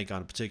have to make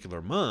on a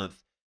particular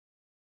month,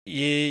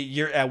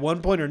 you're at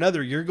one point or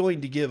another, you're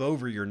going to give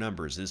over your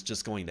numbers. It's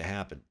just going to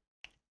happen.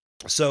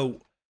 So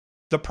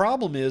the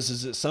problem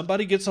is that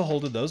somebody gets a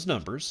hold of those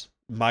numbers,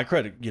 my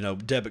credit,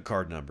 debit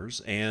card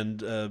numbers,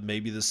 and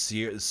maybe the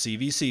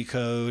CVC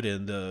code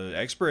and the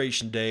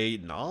expiration date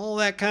and all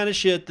that kind of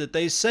shit that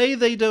they say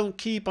they don't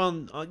keep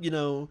on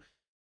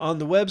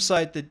the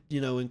website that,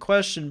 in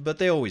question, but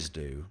they always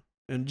do.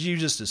 And you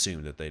just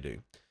assume that they do.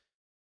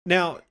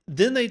 Now,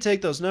 then they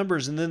take those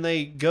numbers and then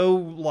they go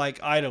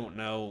like, I don't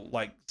know,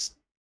 like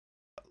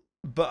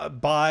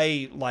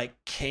buy like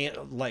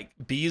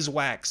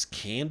beeswax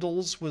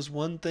candles was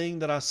one thing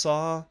that I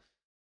saw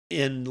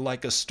in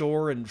like a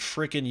store in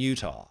frickin'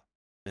 Utah.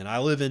 And I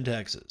live in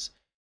Texas.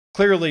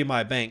 Clearly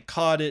my bank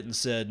caught it and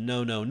said,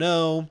 no, no,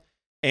 no.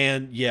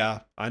 And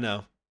yeah, I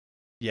know.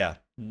 Yeah,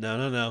 no,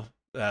 no,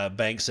 no.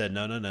 Bank said,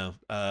 no, no, no.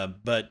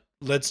 But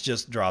let's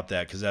just drop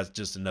that because that's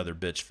just another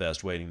bitch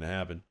fest waiting to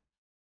happen.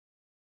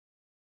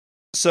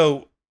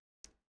 So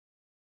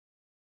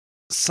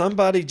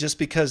somebody, just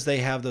because they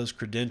have those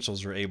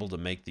credentials, are able to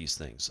make these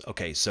things.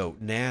 Okay, so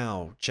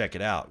now check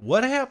it out.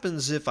 What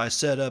happens if I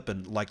set up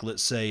and, like,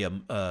 let's say,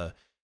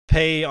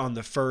 pay on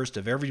the first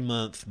of every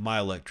month my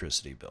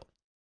electricity bill,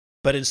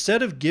 but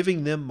instead of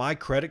giving them my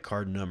credit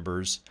card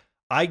numbers,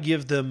 I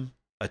give them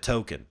a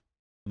token,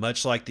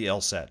 much like the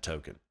LSAT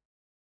token,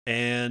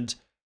 and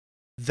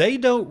they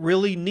don't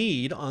really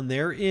need on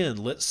their end.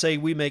 Let's say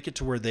we make it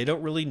to where they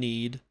don't really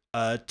need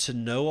to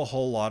know a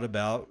whole lot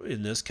about,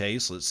 in this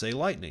case, let's say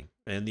Lightning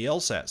and the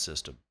LSAT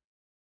system.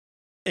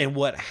 And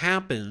what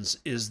happens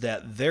is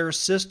that their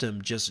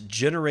system just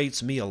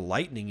generates me a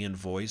Lightning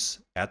invoice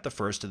at the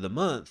first of the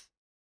month,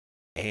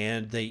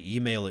 and they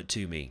email it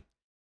to me.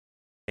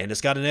 And it's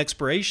got an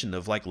expiration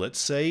of, like, let's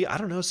say, I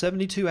don't know,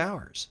 72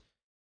 hours.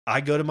 I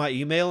go to my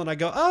email and I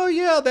go, oh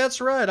yeah, that's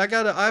right. I've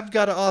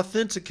got to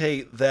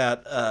authenticate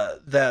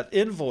that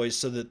invoice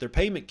so that their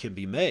payment can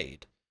be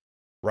made.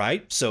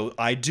 Right? So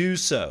I do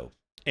so,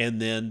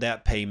 and then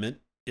that payment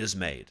is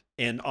made.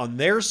 And on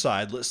their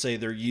side, let's say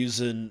they're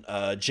using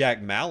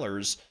Jack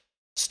Maller's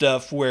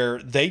stuff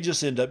where they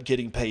just end up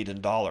getting paid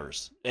in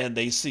dollars, and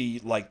they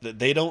see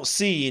they don't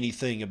see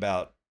anything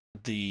about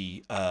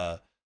the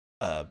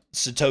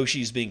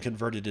Satoshis being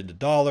converted into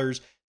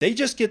dollars. They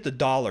just get the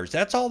dollars.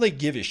 That's all they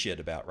give a shit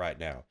about right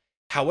now.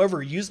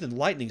 However, using the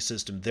Lightning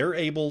system, they're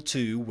able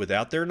to,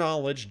 without their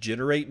knowledge,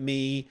 generate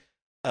me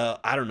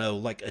I don't know,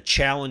 like a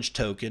challenge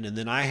token, and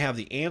then I have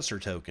the answer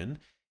token.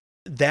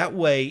 That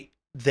way,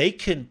 they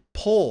can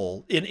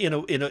pull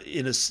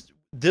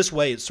this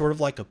way. It's sort of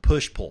like a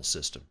push-pull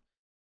system.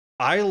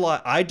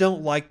 I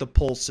don't like the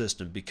pull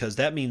system because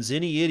that means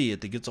any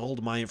idiot that gets a hold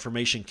of my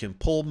information can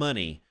pull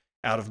money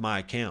out of my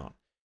account.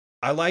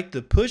 I like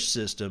the push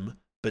system,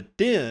 but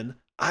then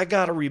I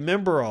got to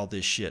remember all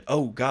this shit.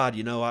 Oh God,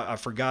 I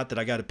forgot that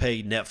I got to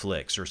pay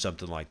Netflix or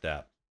something like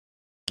that.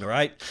 All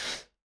right.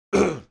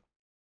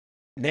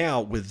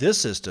 Now, with this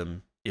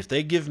system, if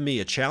they give me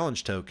a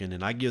challenge token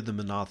and I give them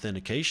an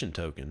authentication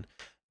token,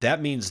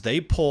 that means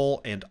they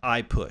pull and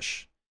I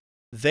push.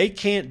 They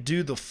can't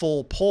do the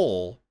full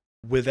pull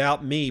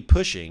without me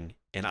pushing,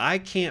 and I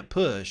can't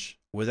push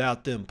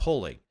without them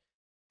pulling.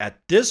 At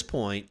this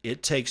point,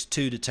 it takes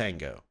two to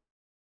tango.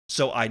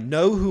 So I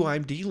know who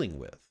I'm dealing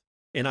with.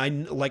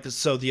 And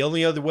so the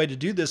only other way to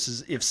do this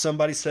is if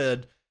somebody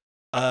said,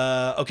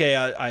 okay,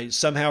 I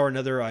somehow or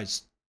another,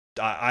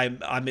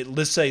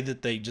 let's say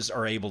that they just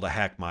are able to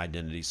hack my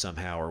identity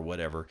somehow or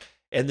whatever,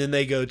 and then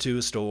they go to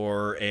a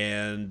store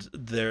and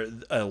their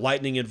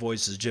Lightning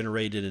invoice is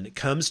generated and it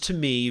comes to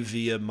me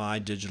via my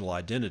digital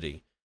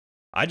identity.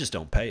 I just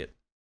don't pay it.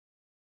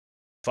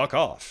 Fuck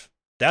off.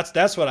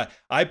 That's what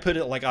I put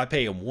it, like I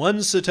pay them 1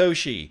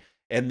 Satoshi,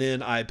 and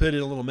then I put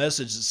in a little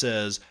message that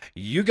says,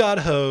 you got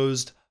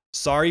hosed,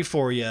 sorry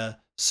for you,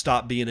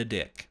 stop being a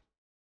dick.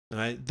 All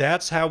right?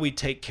 That's how we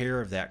take care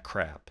of that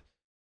crap.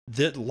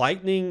 That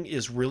Lightning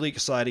is really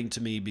exciting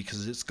to me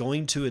because it's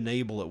going to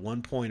enable at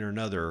one point or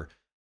another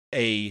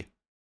a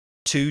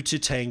 2 to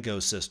tango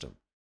system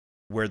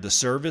where the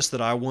service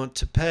that I want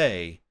to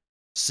pay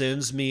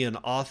sends me an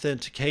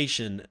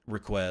authentication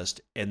request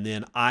and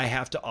then I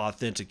have to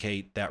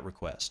authenticate that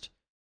request.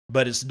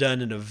 But it's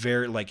done in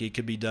it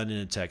could be done in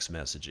a text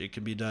message. It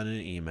could be done in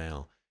an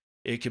email.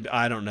 It could,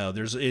 I don't know.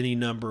 There's any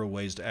number of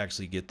ways to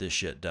actually get this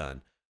shit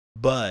done.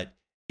 But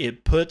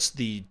it puts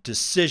the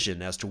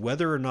decision as to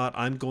whether or not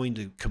I'm going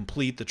to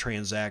complete the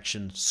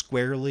transaction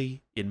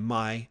squarely in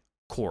my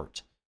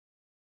court.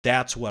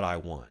 That's what I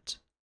want.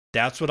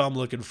 That's what I'm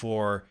looking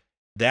for.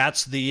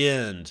 That's the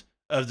end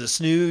of the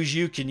snooze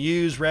you can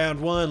use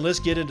round 1. Let's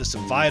get into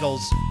some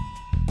vitals.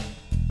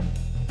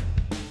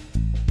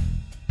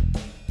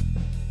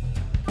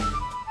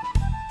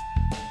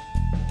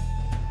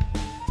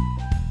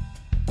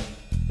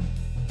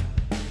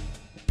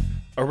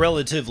 A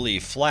relatively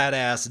flat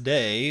ass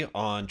day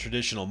on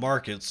traditional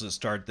markets. Let's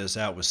start this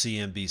out with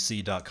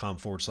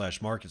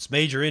cnbc.com/markets.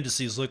 Major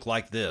indices look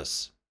like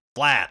this: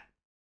 flat.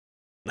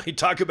 They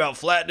talk about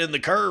flattening the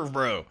curve,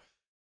 bro.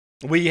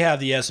 We have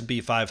the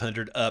S&P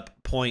 500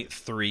 up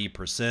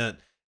 0.3%.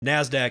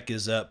 NASDAQ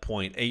is up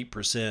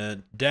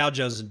 0.8%. Dow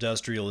Jones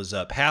Industrial is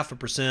up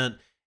 0.5%.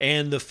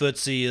 And the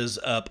FTSE is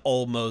up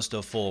almost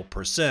a full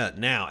percent.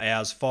 Now,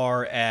 as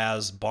far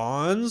as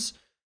bonds,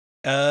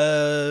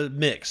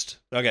 mixed.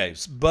 Okay,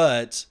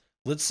 but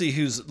let's see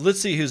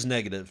who's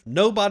negative.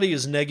 Nobody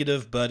is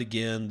negative, but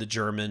again, the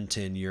German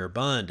 10-year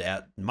bond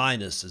at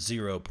minus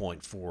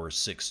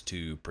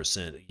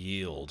 0.462%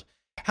 yield.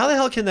 How the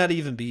hell can that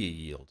even be a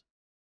yield?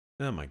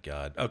 Oh my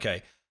God.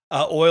 Okay.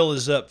 Oil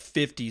is up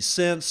 50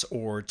 cents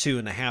or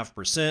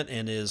 2.5%,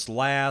 and his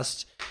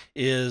last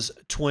is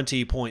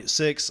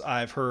 20.6.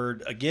 I've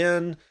heard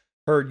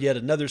yet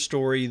another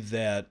story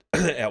that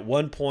at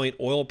one point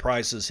oil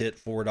prices hit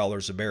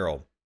 $4 a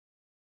barrel.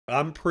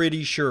 I'm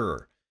pretty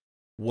sure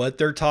what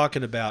they're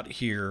talking about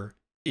here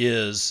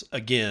is,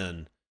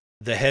 again,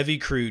 the heavy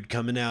crude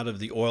coming out of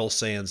the oil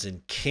sands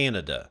in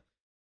Canada.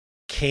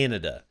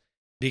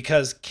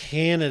 Because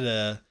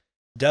Canada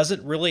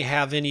doesn't really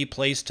have any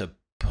place to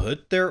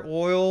put their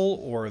oil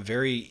or a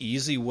very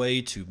easy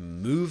way to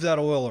move that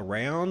oil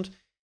around.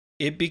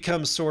 It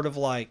becomes sort of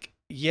like,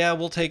 yeah,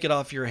 we'll take it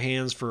off your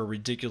hands for a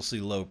ridiculously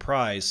low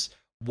price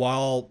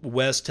while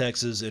West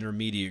Texas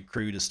intermediate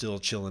crude is still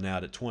chilling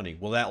out at 20.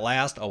 Will that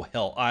last? Oh,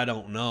 hell, I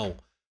don't know.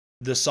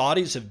 The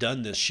Saudis have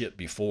done this shit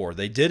before.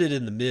 They did it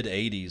in the mid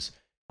 80s.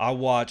 I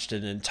watched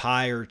an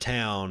entire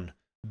town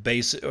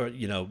based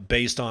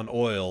on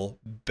oil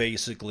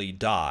basically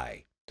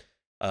die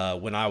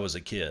when I was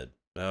a kid.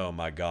 Oh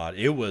my God,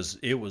 it was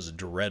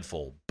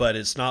dreadful. But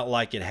it's not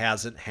like it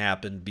hasn't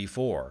happened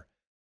before.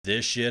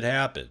 This shit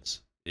happens.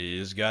 You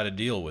just got to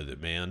deal with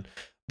it, man.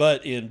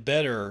 But in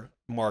better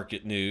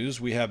market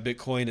news, we have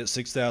Bitcoin at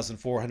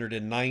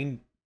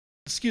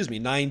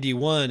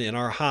 6,491, and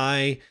our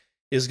high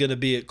is going to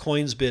be at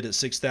Coinsbit at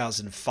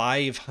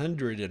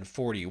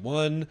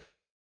 6,541.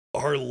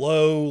 Our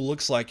low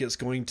looks like it's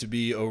going to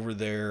be over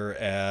there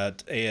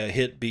at a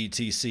hit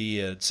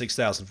BTC at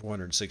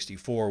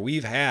 6,464.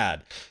 We've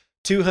had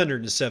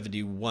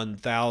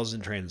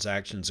 271,000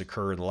 transactions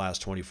occur in the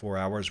last 24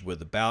 hours,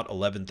 with about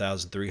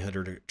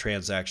 11,300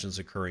 transactions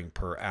occurring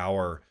per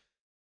hour.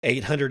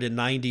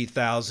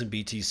 890,000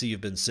 BTC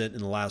have been sent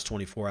in the last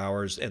 24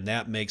 hours, and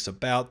that makes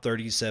about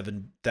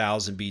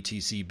 37,000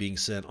 BTC being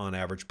sent on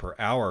average per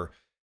hour.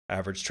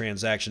 Average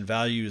transaction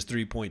value is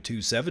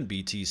 3.27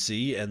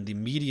 BTC, and the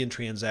median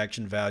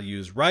transaction value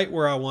is right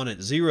where I want it,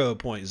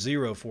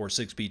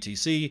 0.046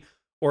 BTC,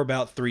 or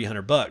about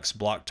 $300.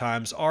 Block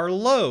times are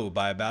low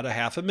by about a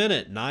half a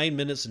minute, 9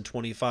 minutes and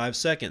 25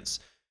 seconds.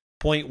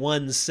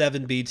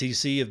 0.17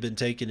 BTC have been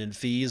taken in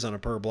fees on a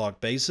per block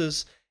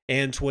basis,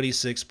 and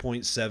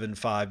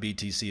 26.75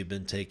 BTC have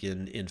been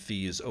taken in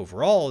fees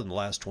overall in the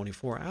last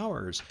 24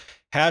 hours.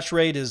 Hash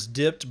rate has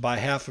dipped by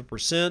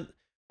 0.5%.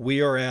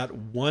 We are at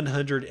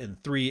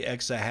 103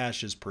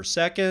 exahashes per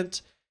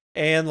second,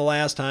 and the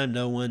last time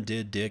no one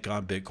did dick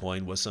on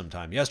Bitcoin was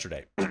sometime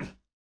yesterday.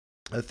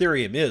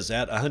 Ethereum is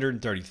at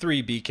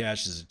 133,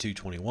 Bcash is at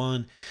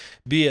 221,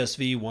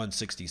 BSV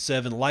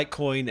 167,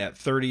 Litecoin at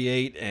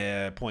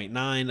 38.9,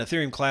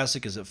 Ethereum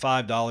Classic is at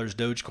 $5,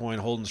 Dogecoin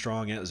holding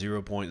strong at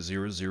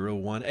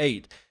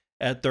 0.0018.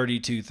 At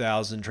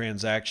 32,000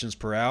 transactions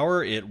per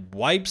hour, it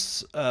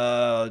wipes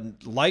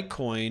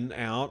Litecoin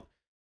out,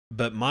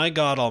 but my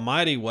God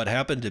almighty, what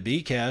happened to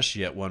Bcash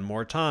yet one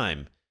more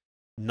time?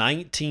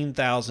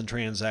 19,000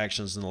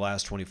 transactions in the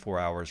last 24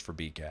 hours for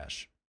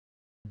Bcash.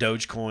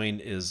 Dogecoin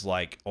is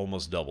like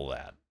almost double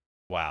that.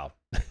 Wow.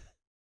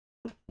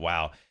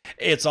 Wow.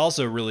 It's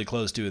also really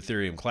close to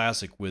Ethereum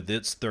Classic with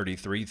its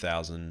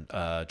 33,000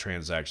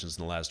 transactions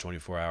in the last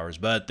 24 hours.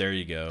 But there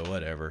you go,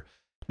 whatever.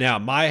 Now,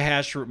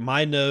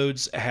 my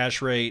node's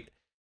hash rate,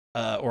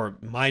 or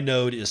my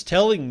node is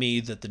telling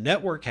me that the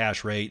network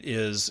hash rate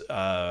is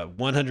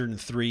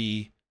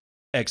 103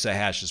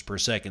 exahashes per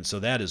second. So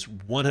that is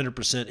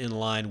 100% in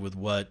line with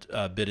what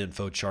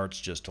BitInfo Charts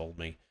just told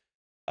me.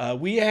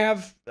 We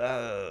have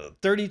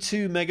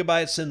 32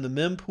 megabytes in the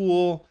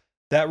mempool.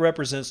 That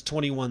represents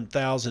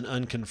 21,000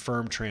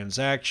 unconfirmed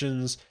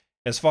transactions.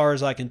 As far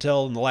as I can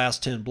tell, in the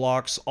last 10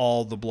 blocks,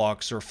 all the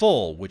blocks are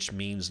full, which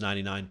means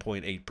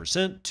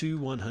 99.8% to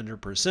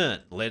 100%.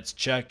 Let's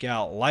check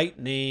out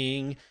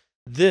Lightning.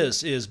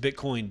 This is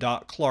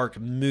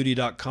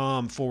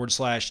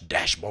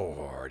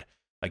bitcoin.clarkmoody.com/dashboard.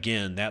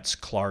 Again, that's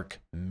Clark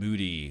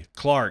Moody.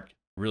 Clark,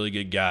 really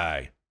good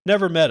guy.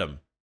 Never met him.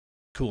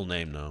 Cool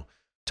name, though.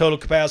 Total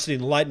capacity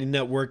in the Lightning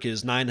Network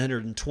is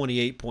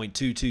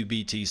 928.22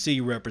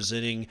 BTC,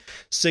 representing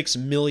 $6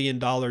 million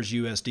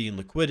USD in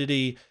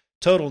liquidity.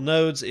 Total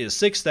nodes is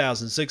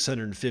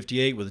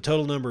 6,658, with a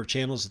total number of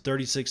channels of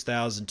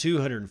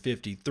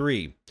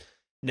 36,253.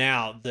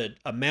 Now, the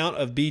amount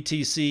of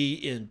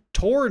BTC in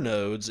Tor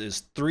nodes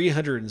is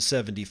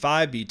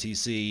 375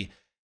 BTC,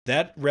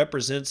 That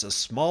represents a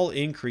small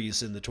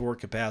increase in the Tor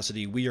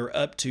capacity. We are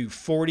up to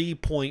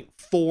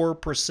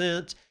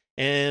 40.4%.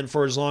 And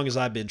for as long as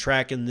I've been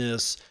tracking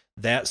this,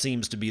 that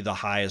seems to be the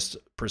highest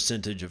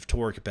percentage of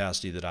Tor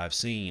capacity that I've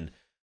seen.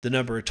 The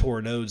number of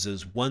Tor nodes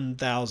is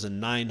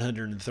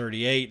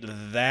 1,938.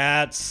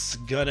 That's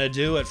gonna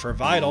do it for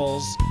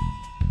Vitals.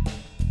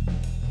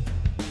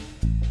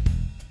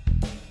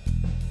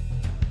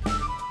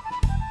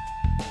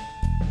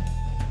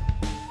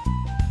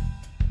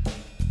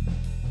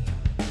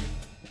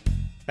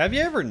 Have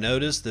you ever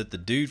noticed that the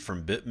dude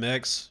from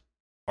BitMEX,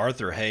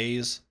 Arthur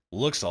Hayes,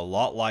 looks a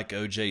lot like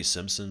OJ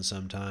Simpson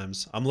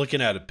sometimes? I'm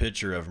looking at a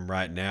picture of him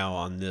right now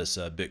on this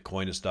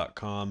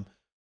Bitcoinist.com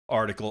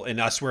article, and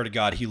I swear to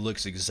God, he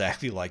looks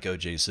exactly like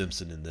OJ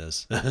Simpson in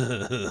this.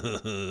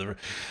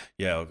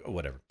 Yeah,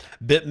 whatever.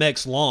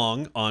 BitMEX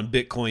long on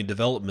Bitcoin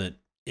development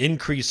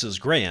increases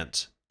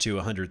grant to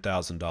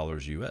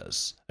 $100,000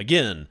 US.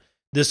 Again,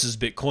 this is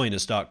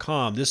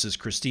Bitcoinist.com. This is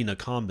Christina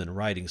Comben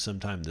writing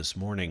sometime this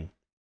morning.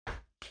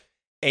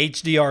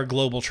 HDR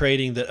Global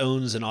Trading, that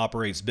owns and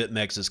operates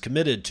BitMEX, is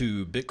committed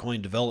to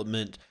Bitcoin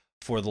development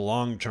for the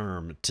long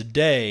term.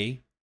 Today,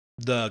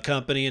 the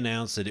company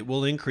announced that it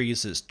will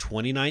increase its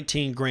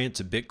 2019 grant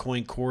to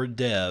Bitcoin Core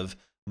dev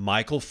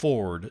Michael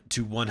Ford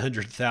to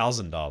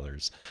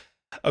 $100,000.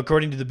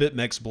 According to the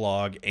BitMEX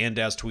blog, and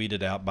as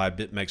tweeted out by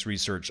BitMEX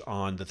Research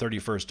on the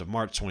 31st of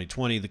March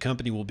 2020, the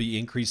company will be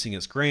increasing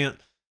its grant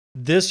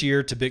this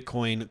year to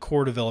Bitcoin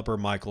Core developer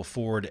Michael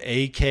Ford,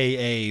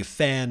 aka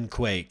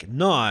Fanquake.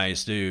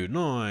 Nice, dude.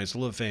 Nice.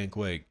 Love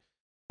Fanquake.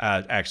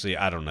 Actually,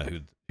 I don't know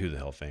who the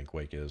hell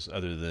Fanquake is,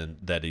 other than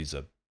that he's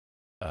a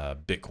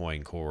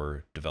Bitcoin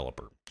Core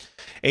developer.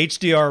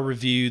 HDR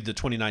reviewed the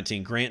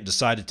 2019 grant and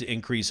decided to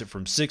increase it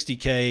from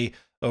 $60K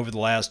over the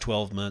last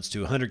 12 months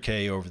to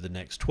 $100K over the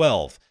next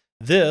 12.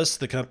 This,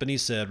 the company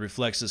said,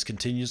 reflects its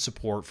continued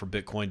support for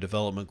Bitcoin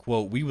development.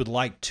 Quote, "We would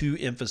like to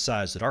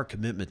emphasize that our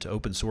commitment to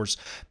open source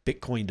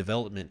Bitcoin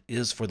development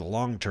is for the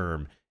long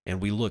term,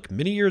 and we look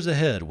many years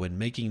ahead when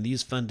making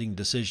these funding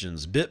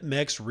decisions."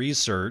 BitMEX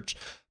Research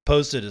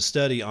posted a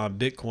study on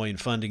Bitcoin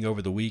funding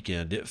over the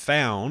weekend. It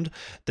found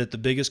that the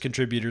biggest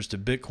contributors to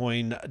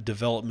Bitcoin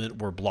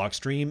development were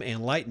Blockstream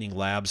and Lightning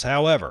Labs.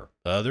 However,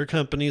 other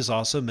companies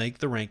also make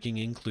the ranking,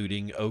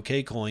 including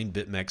OKCoin,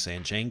 BitMEX,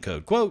 and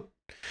Chaincode. Quote,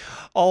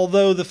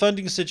 "Although the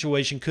funding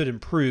situation could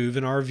improve,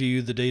 in our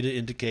view, the data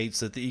indicates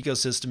that the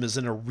ecosystem is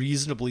in a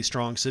reasonably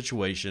strong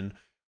situation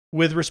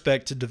with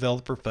respect to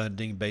developer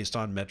funding based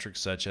on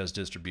metrics such as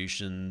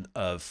distribution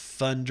of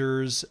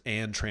funders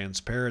and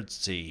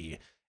transparency."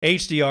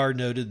 HDR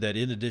noted that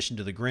in addition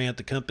to the grant,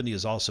 the company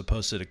has also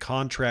posted a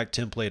contract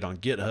template on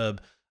GitHub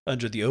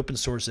under the open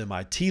source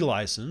MIT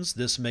license.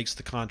 This makes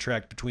the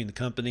contract between the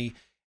company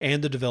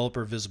and the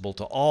developer visible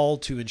to all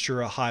to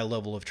ensure a high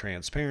level of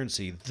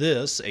transparency.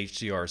 This,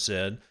 HDR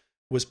said,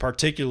 was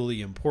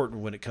particularly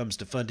important when it comes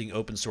to funding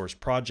open source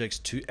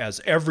projects, as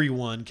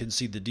everyone can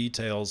see the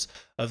details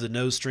of the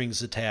no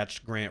strings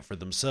attached grant for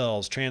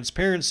themselves.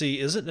 Transparency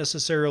isn't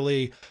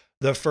necessarily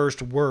the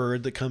first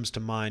word that comes to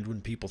mind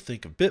when people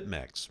think of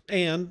BitMEX.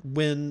 And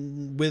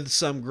when, with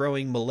some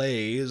growing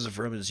malaise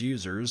from its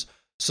users,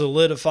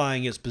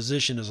 solidifying its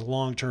position as a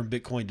long-term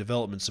Bitcoin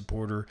development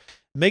supporter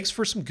makes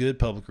for some good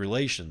public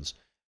relations.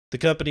 The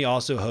company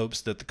also hopes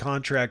that the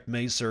contract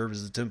may serve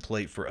as a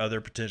template for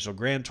other potential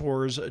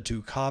grantors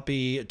to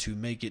copy to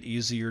make it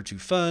easier to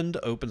fund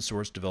open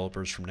source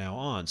developers from now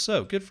on.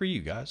 So good for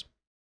you guys.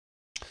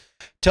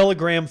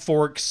 Telegram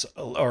Fork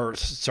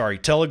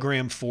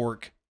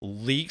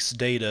leaks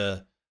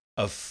data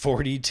of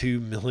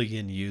 42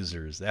 million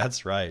users.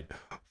 That's right.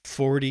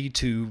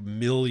 42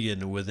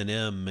 million with an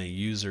M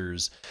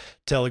users.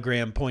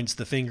 Telegram points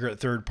the finger at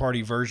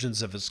third-party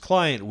versions of its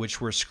client,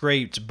 which were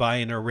scraped by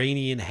an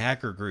Iranian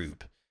hacker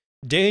group.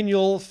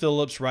 Daniel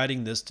Phillips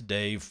writing this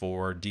today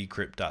for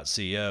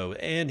Decrypt.co,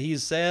 and he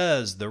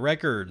says the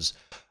records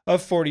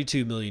of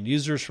 42 million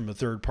users from a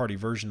third-party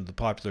version of the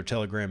popular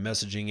Telegram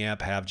messaging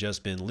app have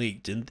just been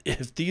leaked. And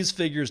if these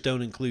figures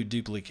don't include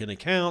duplicate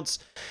accounts,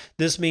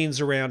 this means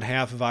around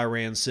half of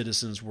Iran's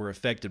citizens were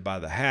affected by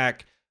the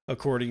hack,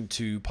 according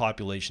to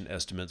population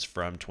estimates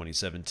from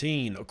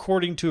 2017.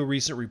 According to a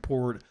recent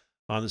report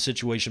on the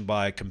situation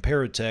by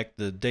Comparitech,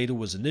 the data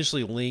was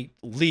initially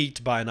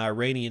leaked by an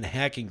Iranian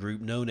hacking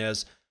group known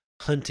as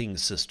Hunting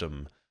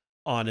System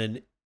on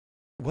an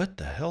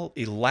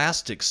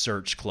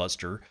Elasticsearch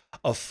cluster,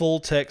 a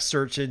full-text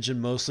search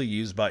engine mostly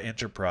used by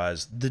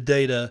enterprise. The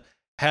data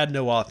had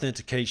no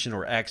authentication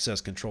or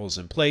access controls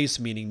in place,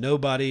 meaning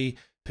nobody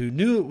who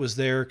knew it was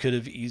there could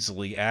have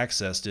easily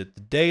accessed it.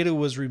 The data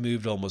was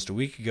removed almost a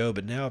week ago,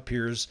 but now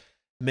appears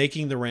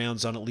making the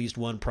rounds on at least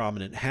one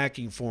prominent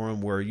hacking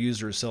forum where a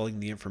user selling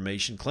the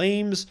information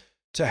claims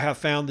to have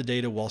found the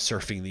data while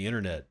surfing the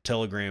internet.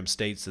 Telegram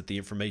states that the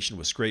information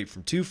was scraped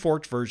from two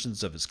forked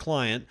versions of its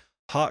client,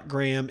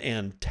 Hotgram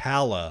and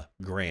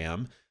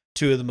Talagram,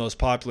 two of the most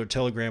popular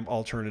Telegram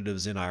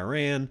alternatives in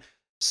Iran.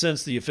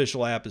 since the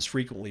official app is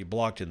frequently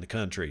blocked in the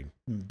country.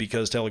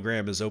 Because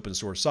Telegram is open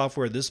source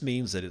software, this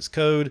means that its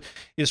code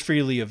is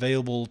freely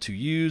available to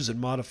use and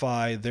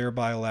modify,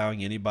 thereby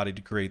allowing anybody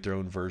to create their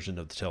own version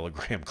of the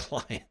Telegram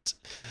client.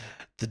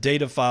 The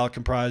data file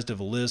comprised of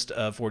a list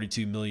of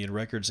 42 million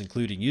records,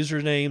 including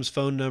usernames,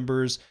 phone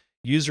numbers,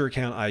 user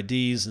account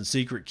IDs, and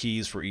secret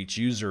keys for each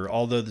user.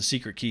 Although the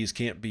secret keys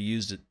can't be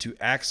used to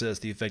access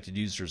the affected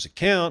user's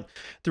account,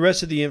 the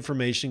rest of the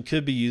information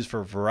could be used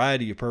for a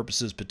variety of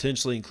purposes,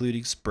 potentially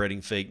including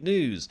spreading fake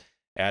news,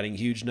 adding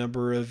huge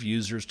number of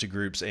users to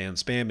groups, and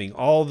spamming.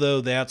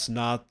 Although that's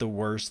not the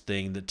worst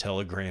thing that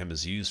Telegram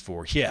is used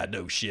for. Yeah,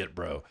 no shit,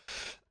 bro.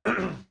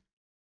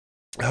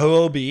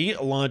 Huobi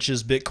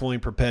launches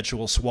Bitcoin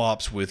perpetual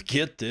swaps with,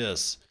 get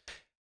this,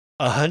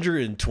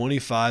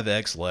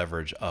 125x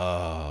leverage.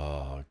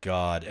 Oh,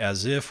 God.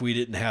 As if we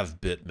didn't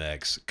have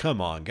BitMEX. Come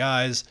on,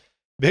 guys.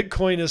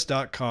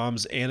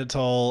 Bitcoinist.com's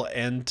Anatol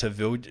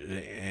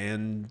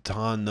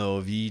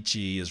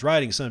Antonovici is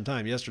writing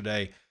sometime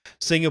yesterday.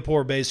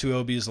 Singapore-based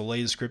Huobi is the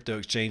latest crypto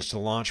exchange to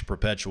launch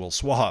perpetual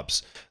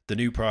swaps. The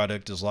new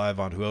product is live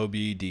on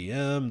Huobi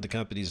DM, the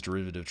company's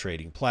derivative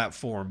trading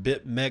platform.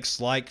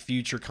 BitMEX-like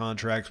future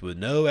contracts with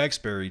no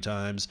expiry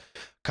times,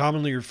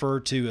 commonly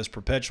referred to as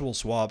perpetual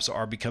swaps,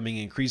 are becoming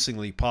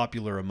increasingly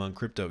popular among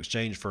crypto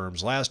exchange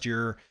firms. Last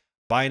year,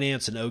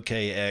 Binance and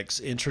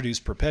OKX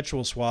introduced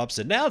perpetual swaps,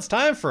 and now it's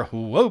time for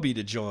Huobi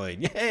to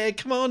join. Yay,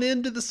 come on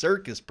into the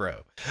circus,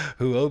 bro.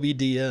 Huobi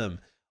DM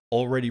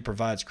already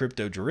provides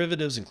crypto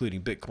derivatives,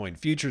 including Bitcoin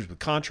futures, with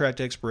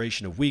contract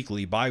expiration of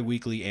weekly,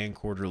 bi-weekly, and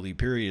quarterly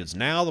periods.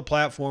 Now the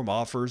platform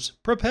offers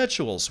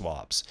perpetual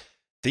swaps.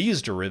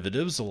 These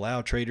derivatives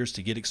allow traders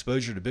to get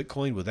exposure to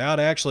Bitcoin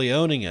without actually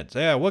owning it.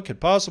 Yeah, what could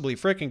possibly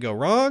frickin' go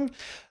wrong?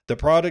 The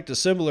product is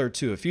similar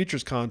to a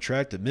futures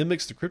contract that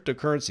mimics the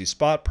cryptocurrency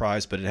spot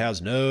price, but it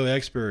has no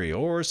expiry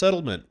or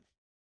settlement.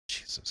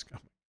 Jesus God.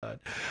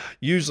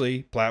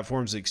 Usually,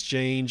 platforms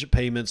exchange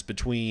payments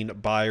between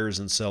buyers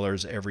and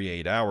sellers every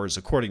 8 hours.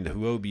 According to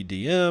Huobi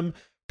DM,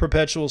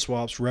 perpetual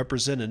swaps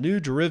represent a new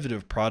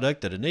derivative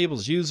product that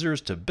enables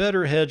users to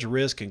better hedge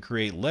risk and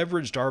create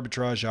leveraged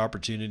arbitrage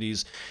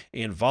opportunities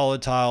in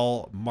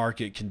volatile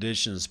market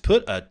conditions.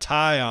 Put a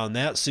tie on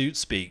that suit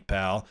speak,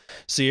 pal.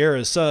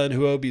 Sierra Sun,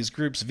 Huobi's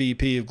group's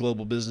VP of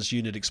Global Business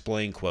Unit,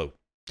 explained, quote,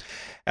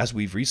 "As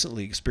we've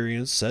recently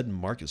experienced, sudden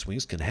market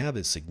swings can have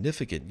a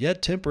significant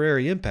yet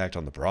temporary impact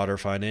on the broader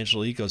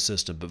financial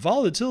ecosystem, but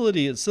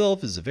volatility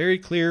itself is a very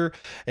clear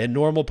and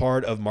normal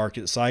part of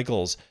market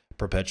cycles.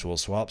 Perpetual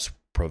swaps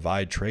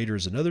provide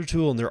traders another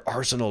tool in their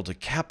arsenal to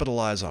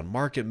capitalize on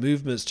market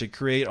movements to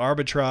create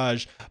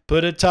arbitrage."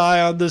 Put a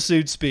tie on the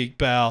suit speak,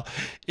 pal.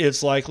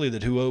 It's likely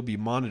that Huobi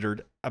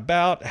monitored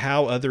about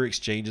how other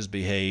exchanges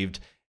behaved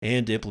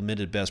and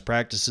implemented best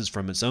practices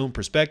from its own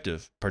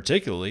perspective.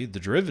 Particularly, the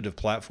derivative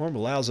platform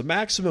allows a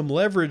maximum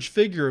leverage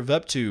figure of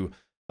up to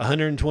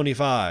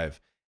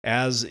 125,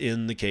 as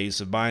in the case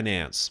of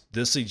Binance.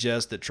 This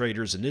suggests that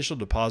traders' initial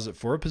deposit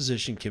for a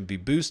position can be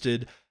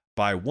boosted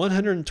by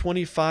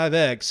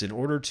 125x in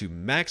order to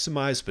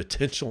maximize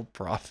potential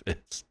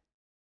profits.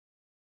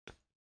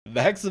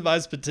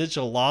 Maximize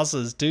potential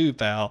losses too,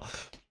 pal.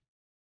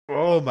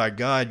 Oh my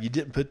God, you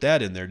didn't put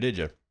that in there, did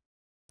you?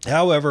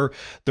 However,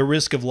 the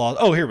risk of loss,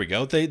 oh, here we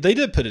go. They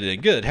did put it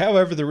in. Good.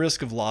 However, the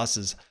risk of loss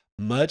is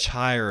much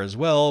higher as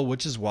well,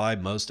 which is why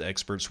most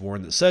experts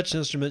warn that such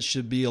instruments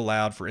should be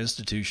allowed for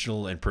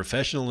institutional and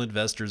professional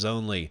investors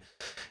only.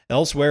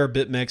 Elsewhere,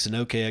 BitMEX and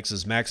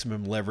OKX's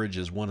maximum leverage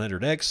is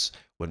 100x.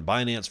 When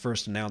Binance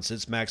first announced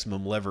its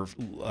maximum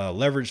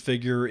leverage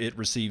figure, it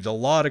received a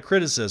lot of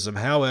criticism.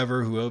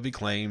 However, Huobi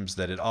claims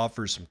that it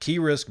offers some key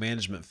risk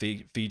management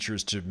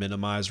features to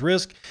minimize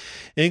risk,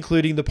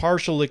 including the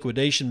partial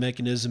liquidation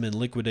mechanism and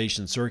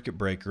liquidation circuit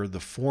breaker. The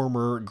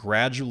former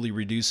gradually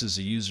reduces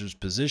a user's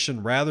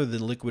position rather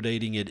than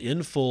liquidating it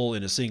in full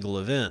in a single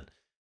event.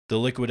 The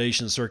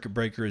liquidation circuit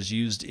breaker is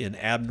used in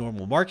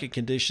abnormal market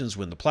conditions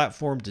when the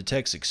platform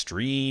detects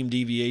extreme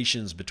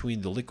deviations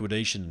between the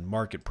liquidation and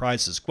market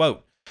prices.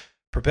 Quote,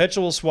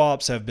 "Perpetual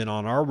swaps have been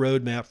on our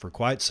roadmap for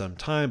quite some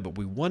time, but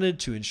we wanted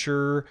to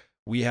ensure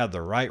we had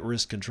the right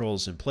risk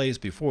controls in place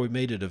before we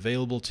made it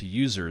available to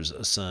users,"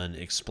 Sun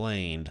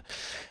explained.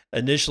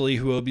 Initially,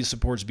 Huobi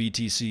supports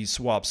BTC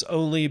swaps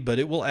only, but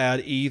it will add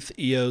ETH,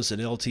 EOS, and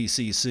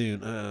LTC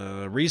soon.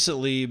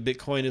 Recently,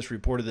 Bitcoinist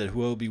reported that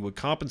Huobi would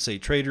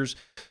compensate traders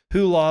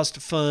who lost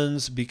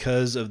funds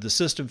because of the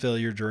system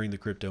failure during the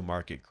crypto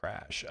market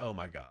crash. Oh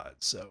my God.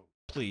 So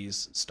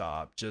please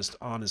stop. Just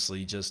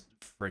honestly, just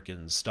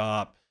freaking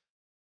stop.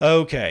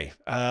 Okay.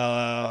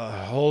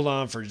 Hold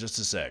on for just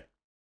a sec.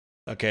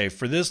 Okay,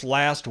 for this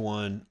last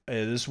one,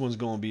 this one's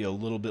going to be a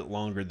little bit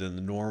longer than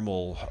the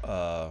normal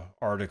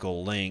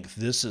article length.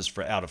 This is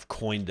out of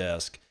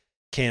CoinDesk.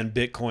 Can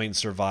Bitcoin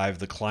survive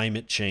the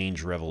climate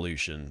change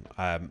revolution?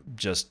 I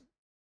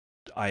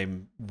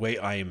am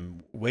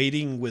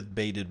waiting with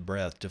bated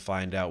breath to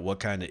find out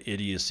what kind of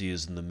idiocy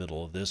is in the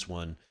middle of this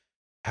one.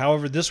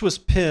 However, this was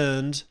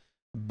pinned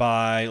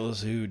by, let's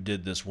see who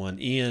did this one,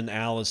 Ian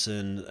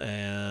Allison,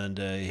 and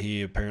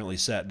he apparently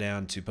sat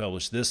down to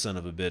publish this son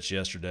of a bitch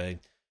yesterday.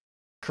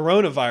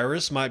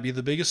 Coronavirus might be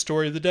the biggest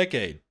story of the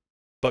decade,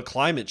 but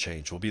climate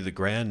change will be the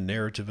grand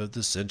narrative of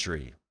the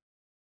century.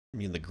 I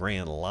mean, the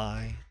grand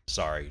lie?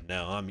 Sorry,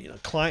 no, I mean,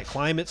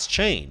 climates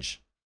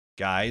change,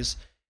 guys.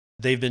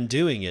 They've been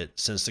doing it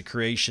since the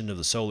creation of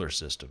the solar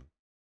system.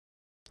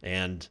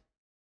 And,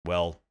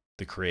 well,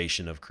 the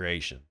creation of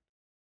creation.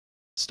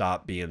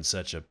 Stop being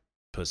such a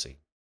pussy.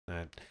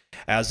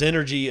 As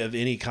energy of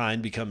any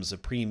kind becomes a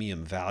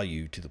premium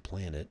value to the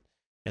planet,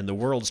 and the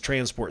world's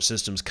transport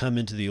systems come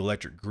into the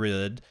electric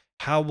grid,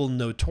 how will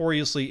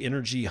notoriously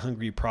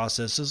energy-hungry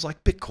processes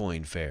like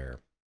Bitcoin fare?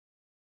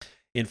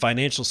 In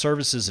financial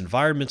services,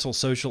 environmental,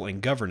 social,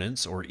 and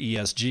governance, or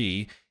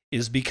ESG,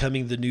 is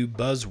becoming the new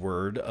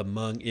buzzword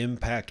among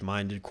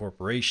impact-minded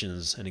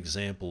corporations. An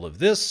example of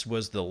this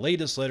was the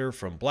latest letter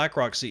from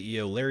BlackRock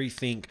CEO Larry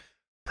Fink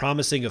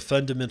promising a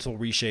fundamental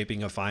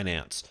reshaping of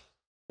finance.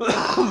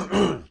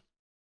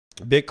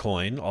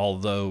 Bitcoin,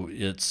 although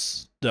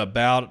it's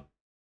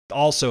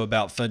also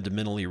about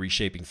fundamentally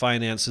reshaping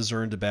finances,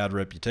 earned a bad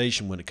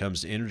reputation when it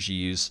comes to energy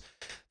use,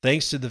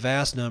 thanks to the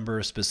vast number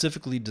of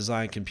specifically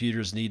designed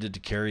computers needed to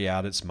carry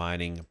out its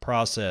mining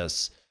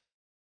process.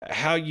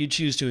 How you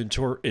choose to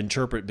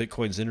interpret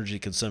Bitcoin's energy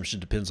consumption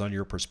depends on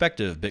your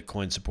perspective.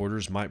 Bitcoin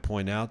supporters might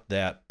point out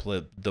that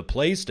the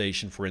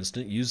PlayStation, for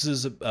instance,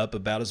 uses up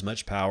about as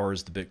much power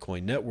as the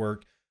Bitcoin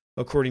network,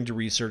 according to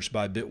research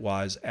by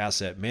Bitwise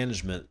Asset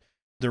Management.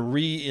 The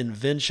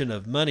reinvention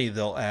of money,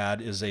 they'll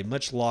add, is a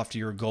much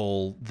loftier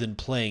goal than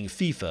playing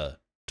FIFA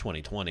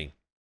 2020.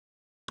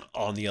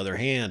 On the other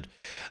hand,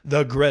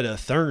 the Greta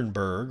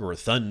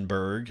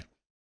Thunberg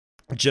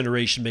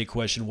generation may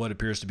question what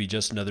appears to be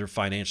just another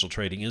financial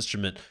trading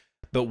instrument,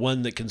 but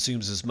one that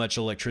consumes as much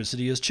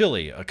electricity as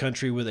Chile, a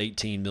country with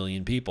 18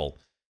 million people.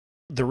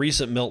 The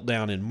recent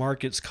meltdown in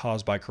markets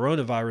caused by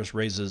coronavirus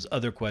raises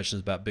other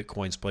questions about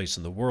Bitcoin's place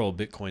in the world.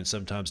 Bitcoin,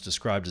 sometimes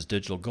described as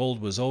digital gold,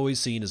 was always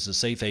seen as a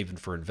safe haven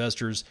for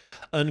investors,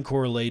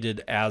 uncorrelated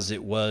as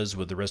it was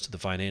with the rest of the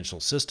financial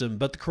system.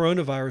 But the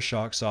coronavirus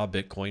shock saw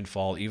Bitcoin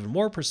fall even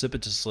more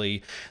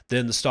precipitously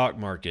than the stock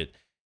market.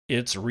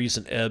 Its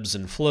recent ebbs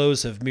and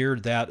flows have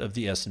mirrored that of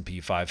the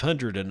S&P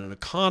 500, and an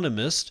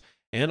economist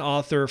and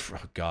author,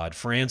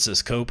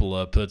 Francis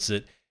Coppola, puts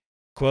it,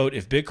 quote,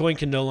 if Bitcoin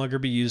can no longer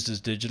be used as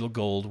digital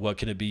gold, what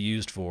can it be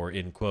used for?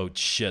 End quote.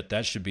 Shit,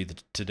 that should be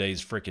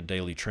today's frickin'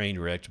 daily train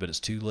wreck, but it's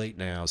too late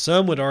now.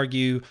 Some would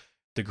argue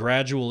the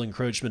gradual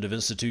encroachment of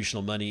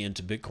institutional money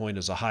into Bitcoin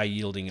as a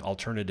high-yielding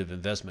alternative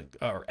investment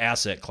or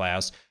asset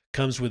class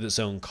comes with its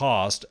own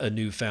cost, a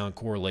newfound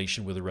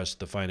correlation with the rest of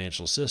the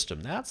financial system.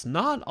 That's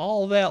not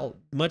all that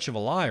much of a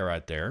lie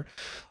right there.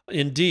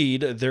 Indeed,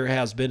 there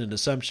has been an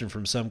assumption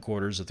from some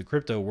quarters of the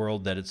crypto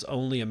world that it's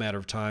only a matter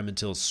of time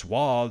until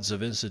swaths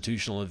of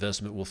institutional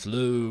investment will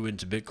flow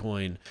into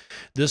Bitcoin.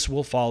 This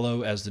will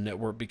follow as the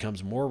network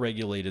becomes more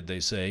regulated, they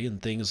say,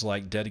 and things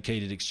like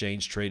dedicated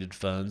exchange-traded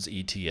funds,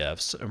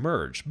 ETFs,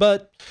 emerge.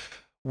 But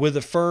with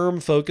a firm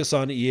focus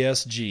on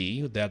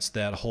ESG, that's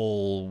that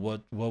whole,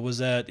 what was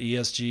that?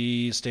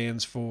 ESG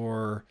stands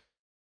for,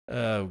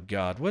 oh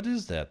God, what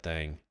is that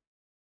thing?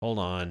 Hold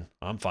on,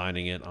 I'm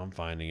finding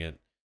it.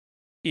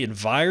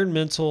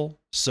 Environmental,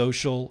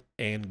 social,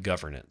 and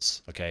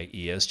governance. Okay,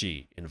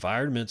 ESG,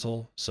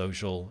 environmental,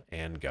 social,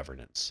 and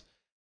governance.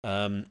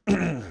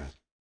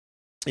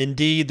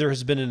 Indeed, there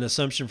has been an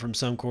assumption from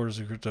some quarters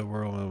of the crypto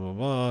world, blah,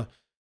 blah,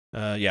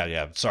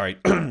 blah. Sorry.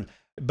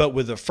 But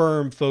with a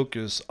firm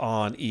focus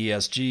on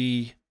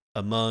ESG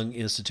among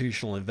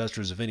institutional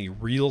investors of any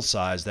real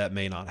size, that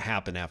may not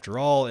happen after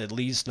all, at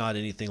least not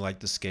anything like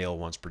the scale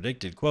once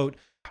predicted. Quote,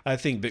 I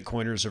think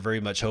Bitcoiners are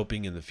very much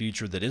hoping in the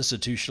future that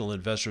institutional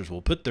investors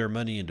will put their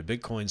money into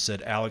Bitcoin,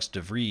 said Alex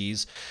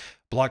DeVries,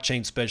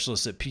 blockchain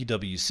specialist at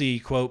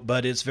PwC, quote,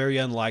 but it's very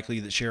unlikely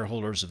that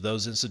shareholders of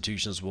those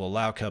institutions will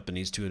allow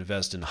companies to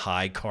invest in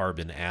high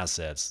carbon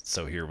assets.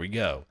 So here we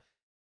go.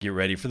 Get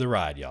ready for the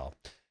ride, y'all.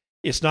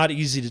 It's not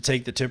easy to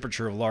take the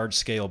temperature of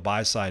large-scale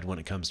buy-side when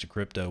it comes to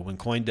crypto. When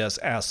CoinDesk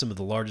asked some of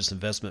the largest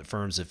investment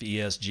firms if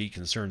ESG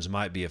concerns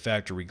might be a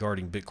factor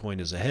regarding Bitcoin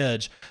as a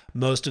hedge,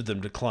 most of them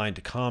declined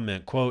to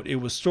comment. Quote, it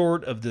was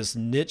sort of this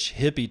niche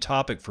hippie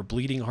topic for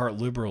bleeding heart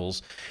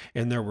liberals,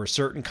 and there were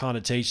certain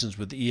connotations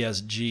with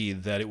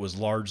ESG that it was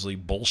largely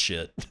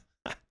bullshit.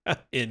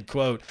 End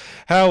quote.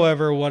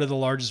 However, one of the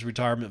largest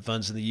retirement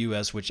funds in the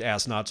U.S., which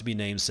asked not to be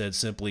named, said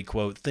simply,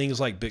 quote, things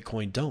like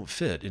Bitcoin don't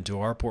fit into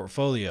our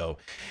portfolio.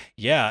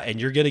 Yeah, and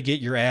you're going to get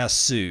your ass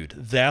sued.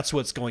 That's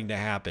what's going to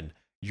happen.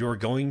 You're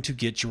going to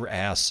get your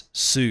ass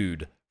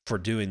sued for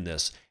doing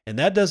this. And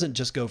that doesn't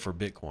just go for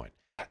Bitcoin.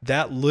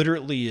 That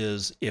literally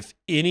is, if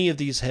any of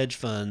these hedge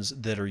funds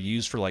that are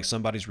used for like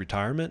somebody's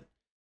retirement,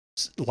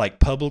 like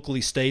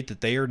publicly state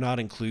that they are not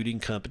including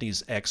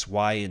companies X,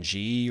 Y, and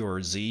G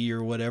or Z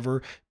or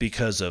whatever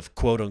because of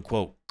quote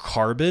unquote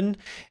carbon,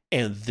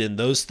 and then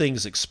those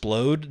things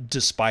explode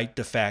despite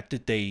the fact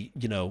that they,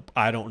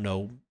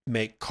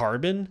 make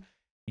carbon,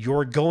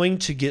 you're going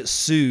to get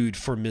sued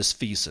for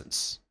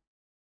misfeasance.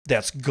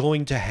 That's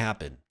going to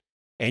happen.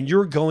 And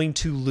you're going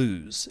to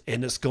lose.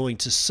 And it's going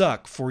to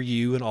suck for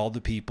you and all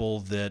the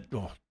people that,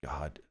 oh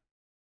God.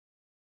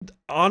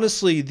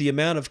 Honestly, the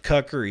amount of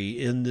cuckery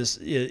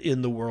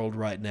in the world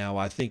right now,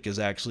 I think, is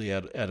actually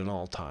at an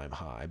all-time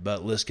high.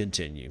 But let's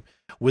continue.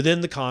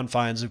 Within the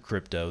confines of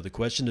crypto, the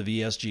question of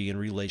ESG in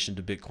relation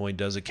to Bitcoin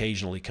does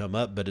occasionally come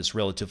up, but it's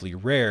relatively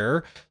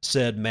rare,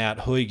 said Matt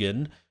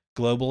Huygen,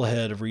 global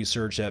head of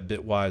research at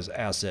Bitwise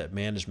Asset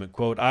Management.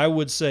 Quote, I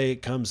would say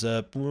it comes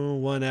up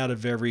one out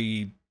of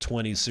every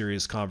 20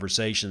 serious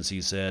conversations,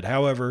 he said.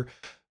 However,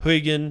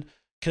 Huygen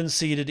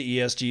conceded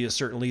ESG is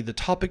certainly the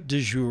topic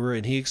du jour,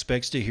 and he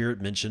expects to hear it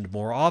mentioned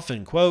more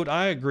often. Quote,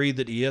 I agree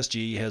that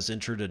ESG has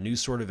entered a new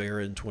sort of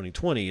era in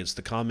 2020. It's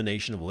the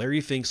combination of Larry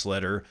Fink's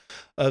letter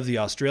of the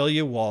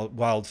Australia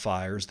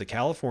wildfires, the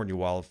California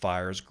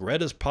wildfires,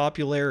 Greta's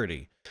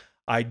popularity.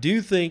 I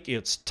do think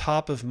it's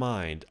top of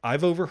mind.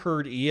 I've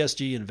overheard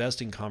ESG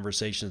investing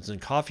conversations in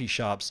coffee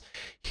shops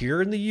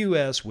here in the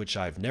U.S., which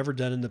I've never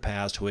done in the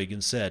past,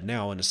 Huygens said.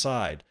 Now, an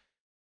aside.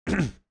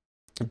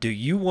 Do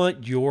you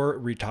want your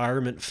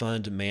retirement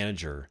fund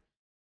manager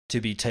to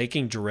be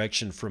taking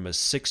direction from a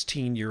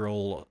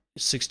 16-year-old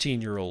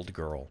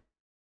girl?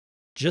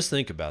 Just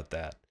think about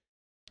that.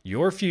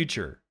 Your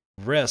future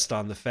rests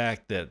on the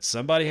fact that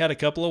somebody had a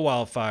couple of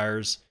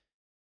wildfires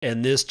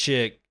and this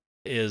chick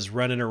is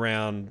running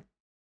around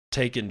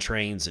taking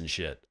trains and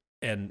shit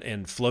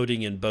and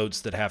floating in boats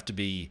that have to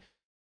be,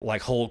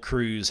 like, whole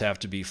crews have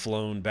to be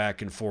flown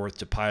back and forth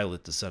to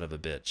pilot the son of a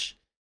bitch.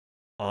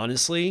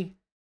 Honestly,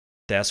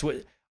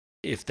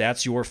 if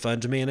that's your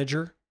fund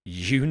manager,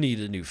 you need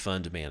a new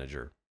fund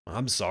manager.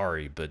 I'm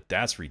sorry, but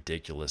that's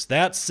ridiculous.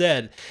 That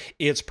said,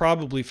 it's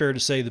probably fair to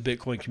say the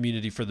Bitcoin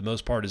community, for the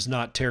most part, is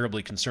not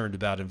terribly concerned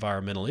about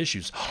environmental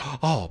issues.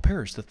 Oh,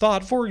 perish the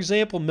thought. For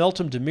example,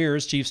 Meltem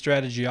Demirors, chief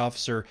strategy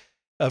officer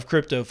of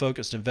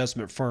crypto-focused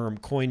investment firm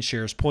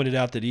CoinShares, pointed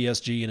out that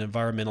ESG and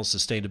environmental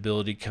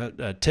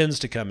sustainability tends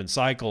to come in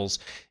cycles.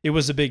 It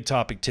was a big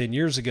topic 10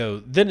 years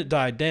ago, then it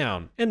died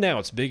down, and now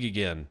it's big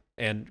again.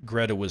 And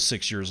Greta was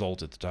 6 years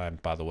old at the time,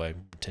 by the way,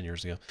 10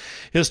 years ago.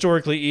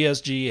 Historically,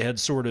 ESG had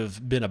sort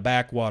of been a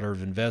backwater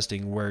of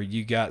investing where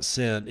you got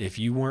sent if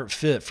you weren't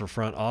fit for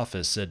front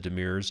office, said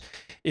Demirors.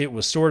 It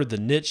was sort of the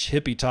niche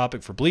hippie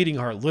topic for bleeding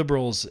heart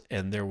liberals,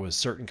 and there was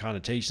certain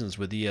connotations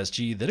with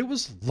ESG that it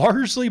was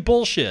largely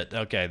bullshit.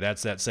 Okay,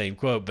 that's that same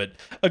quote, but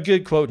a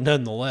good quote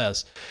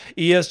nonetheless.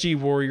 ESG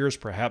warriors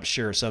perhaps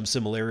share some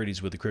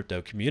similarities with the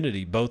crypto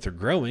community. Both are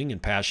growing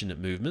and passionate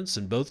movements,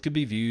 and both could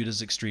be viewed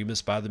as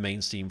extremists by the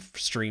mainstream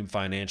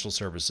financial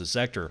services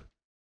sector.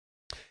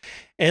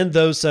 And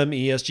though some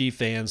ESG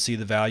fans see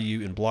the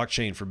value in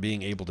blockchain for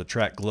being able to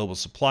track global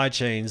supply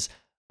chains,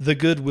 the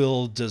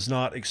goodwill does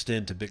not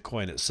extend to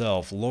Bitcoin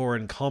itself.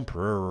 Lauren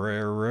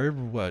Compere,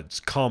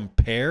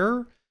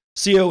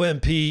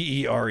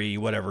 C-O-M-P-E-R-E,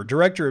 whatever,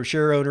 director of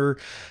share owner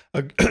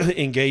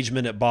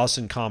engagement at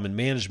Boston Common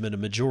Management, a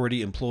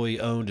majority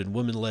employee-owned and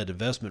women-led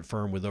investment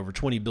firm with over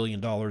 $20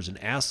 billion in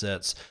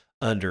assets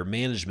under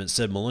management,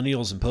 said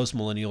millennials and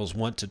post-millennials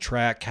want to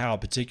track how a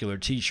particular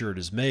t-shirt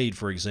is made,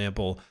 for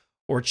example,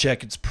 or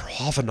check its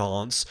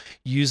provenance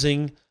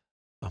using,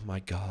 oh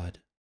my God,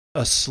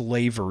 a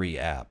slavery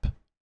app.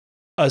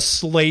 A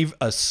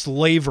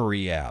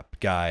slavery app,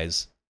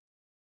 guys.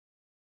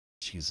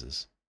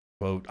 Jesus.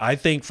 Quote, I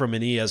think from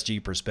an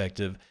ESG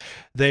perspective,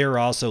 they are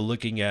also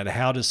looking at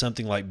how does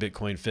something like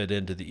Bitcoin fit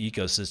into the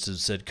ecosystem,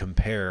 said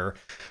Compare.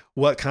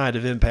 What kind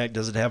of impact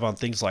does it have on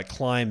things like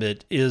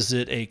climate? Is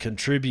it a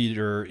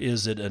contributor?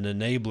 Is it an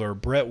enabler?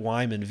 Brett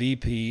Wyman,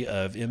 VP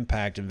of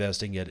Impact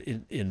Investing at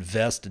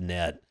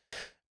InvestNet,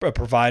 a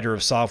provider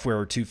of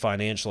software to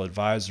financial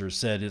advisors,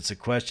 said it's a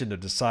question of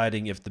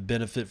deciding if the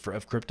benefit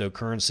of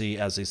cryptocurrency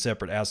as a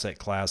separate asset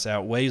class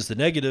outweighs the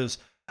negatives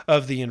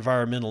of the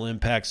environmental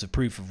impacts of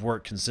proof of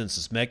work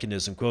consensus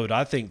mechanism. Quote,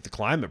 I think the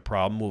climate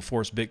problem will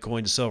force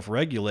Bitcoin to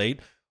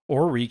self-regulate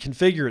or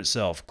reconfigure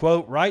itself.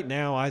 Quote, right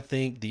now, I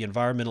think the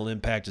environmental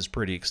impact is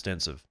pretty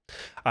extensive.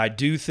 I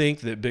do think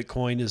that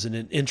Bitcoin is an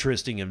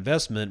interesting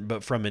investment,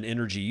 but from an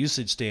energy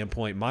usage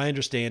standpoint, my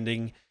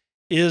understanding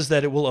is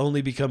that it will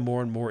only become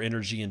more and more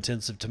energy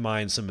intensive to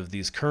mine some of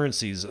these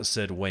currencies,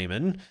 said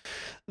Wayman.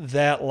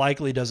 That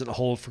likely doesn't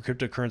hold for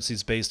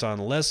cryptocurrencies based on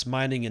less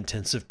mining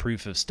intensive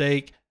proof of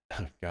stake,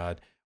 oh God,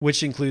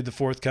 which include the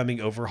forthcoming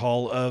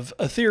overhaul of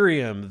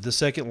Ethereum, the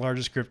second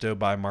largest crypto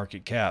by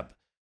market cap.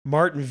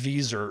 Martin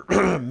Vieser,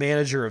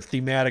 manager of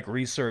thematic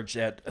research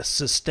at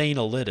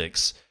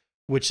Sustainalytics,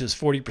 which is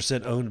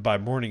 40% owned by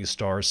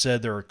Morningstar,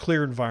 said there are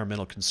clear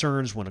environmental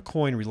concerns when a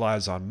coin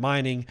relies on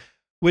mining,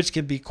 which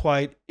can be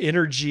quite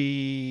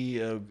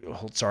energy,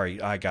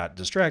 I got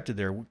distracted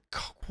there,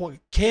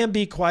 can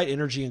be quite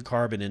energy and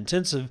carbon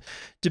intensive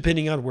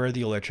depending on where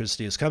the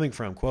electricity is coming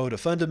from. Quote, a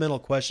fundamental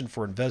question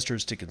for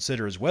investors to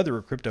consider is whether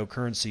a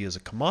cryptocurrency is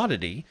a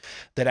commodity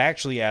that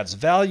actually adds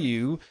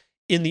value.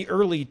 In the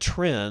early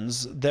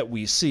trends that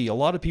we see, a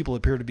lot of people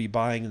appear to be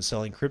buying and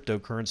selling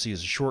cryptocurrency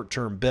as a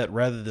short-term bet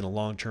rather than a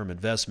long-term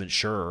investment.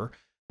 Sure,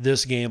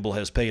 This gamble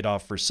has paid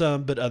off for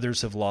some, but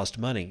others have lost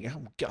money.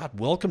 Oh, God,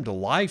 welcome to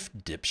life,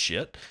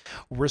 dipshit.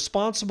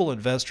 Responsible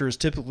investors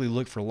typically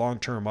look for long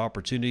term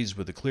opportunities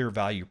with a clear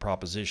value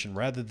proposition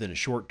rather than a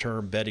short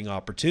term betting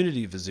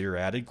opportunity, Vazir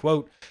added.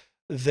 Quote,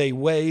 they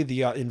weigh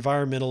the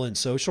environmental and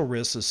social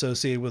risks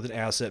associated with an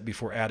asset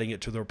before adding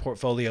it to their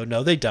portfolio.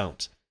 No, they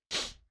don't.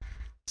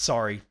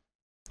 Sorry.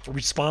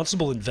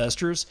 Responsible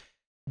investors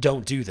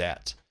don't do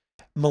that.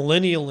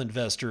 Millennial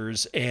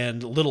investors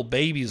and little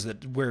babies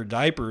that wear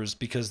diapers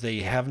because they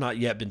have not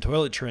yet been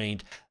toilet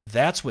trained,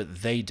 that's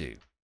what they do.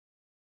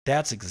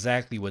 That's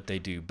exactly what they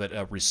do. But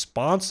a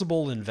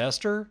responsible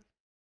investor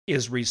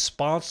is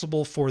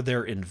responsible for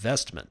their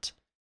investment,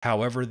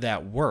 however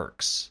that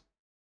works.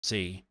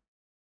 See,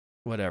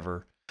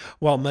 whatever.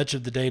 While much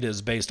of the data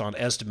is based on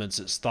estimates,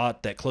 it's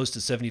thought that close to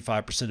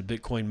 75% of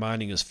Bitcoin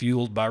mining is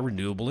fueled by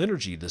renewable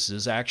energy. This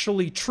is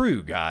actually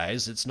true,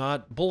 guys. It's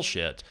not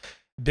bullshit.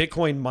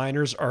 Bitcoin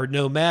miners are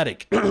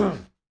nomadic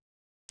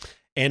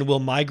and will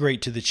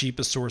migrate to the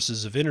cheapest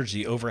sources of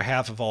energy. Over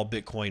half of all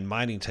Bitcoin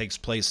mining takes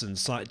place in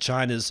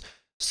China's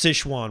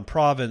Sichuan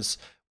province,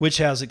 which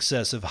has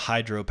excessive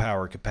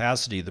hydropower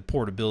capacity. The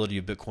portability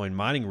of Bitcoin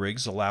mining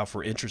rigs allow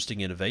for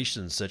interesting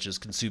innovations such as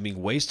consuming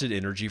wasted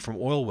energy from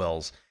oil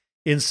wells.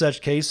 In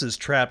such cases,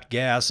 trapped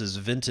gas is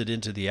vented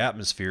into the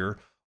atmosphere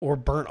or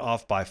burnt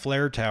off by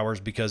flare towers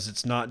because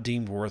it's not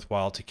deemed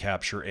worthwhile to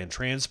capture and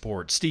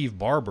transport. Steve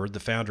Barber, the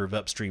founder of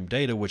Upstream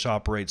Data, which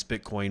operates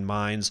Bitcoin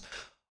mines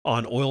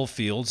on oil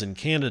fields in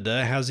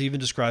Canada, has even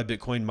described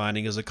Bitcoin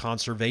mining as a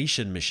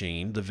conservation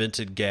machine. The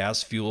vented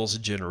gas fuels a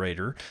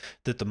generator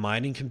that the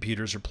mining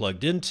computers are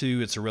plugged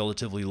into. It's a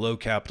relatively low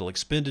capital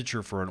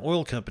expenditure for an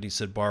oil company,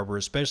 said Barber,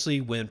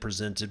 especially when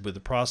presented with the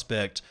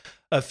prospect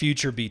of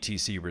future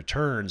BTC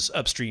returns.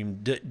 Upstream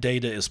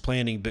Data is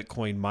planning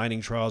Bitcoin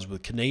mining trials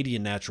with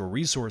Canadian Natural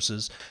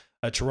Resources,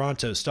 a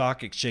Toronto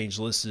Stock Exchange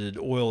listed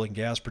oil and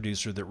gas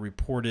producer that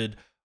reported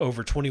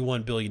over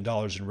 $21 billion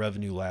in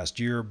revenue last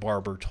year.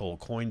 Barber told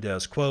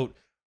CoinDesk, quote,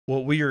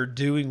 what we are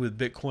doing with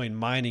Bitcoin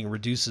mining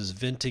reduces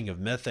venting of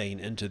methane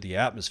into the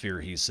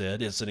atmosphere, he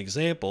said. It's an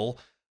example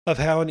of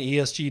how an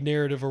ESG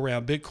narrative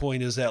around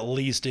Bitcoin is at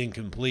least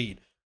incomplete.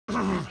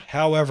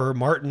 However,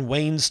 Martin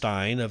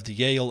Weinstein of the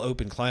Yale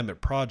Open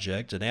Climate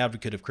Project, an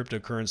advocate of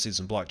cryptocurrencies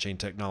and blockchain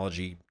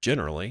technology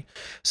generally,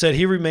 said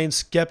he remains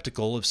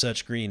skeptical of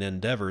such green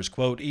endeavors.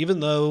 Quote,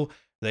 even though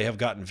they have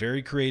gotten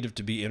very creative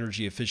to be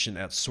energy efficient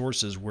at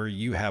sources where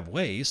you have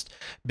waste,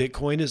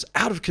 Bitcoin is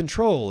out of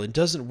control and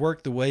doesn't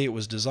work the way it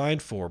was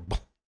designed for.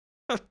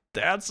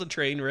 That's a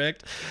train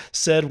wreck,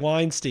 said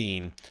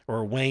Weinstein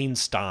or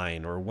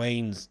Weinstein or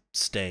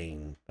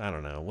Weinstein. I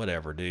don't know,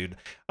 whatever, dude.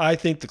 I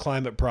think the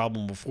climate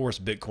problem will force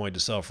Bitcoin to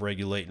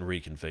self-regulate and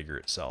reconfigure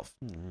itself.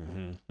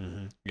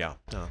 Yeah,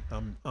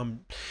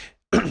 I'm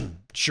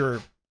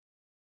sure.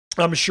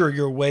 I'm sure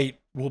your wait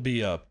will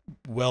be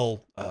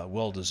well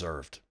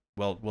deserved.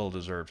 Well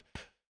deserved.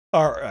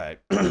 All right.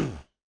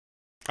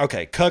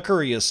 Okay,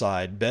 cuckery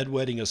aside,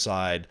 bedwetting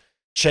aside,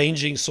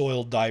 changing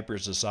soiled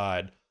diapers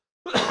aside.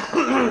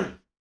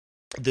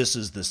 This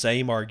is the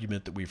same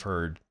argument that we've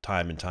heard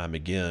time and time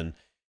again.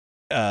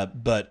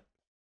 But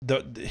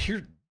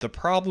the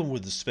problem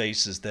with the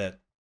space is that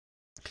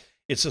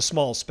it's a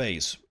small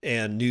space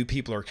and new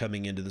people are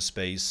coming into the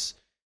space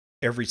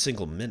every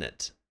single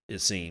minute, it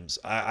seems.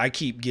 I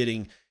keep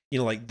getting,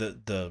 like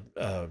the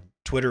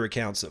Twitter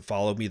accounts that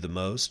follow me the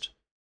most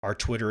are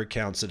Twitter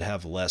accounts that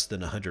have less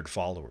than 100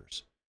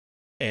 followers.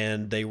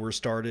 And they were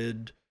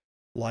started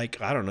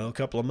like, I don't know, a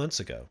couple of months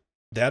ago.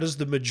 That is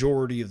the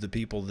majority of the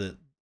people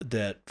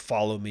that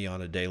follow me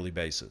on a daily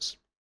basis.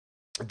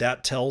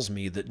 That tells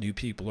me that new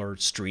people are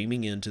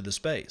streaming into the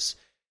space.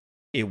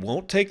 It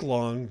won't take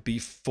long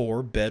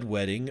before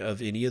bedwetting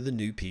of any of the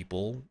new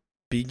people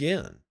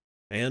begin.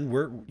 And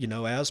we're,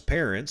 as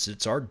parents,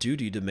 it's our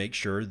duty to make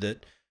sure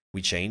that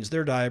we change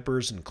their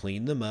diapers and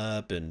clean them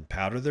up and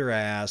powder their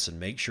ass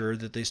and make sure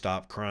that they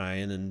stop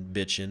crying and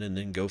bitching and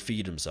then go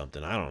feed them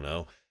something. I don't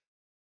know.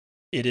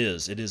 It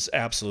is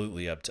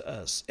absolutely up to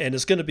us. And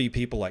it's going to be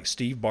people like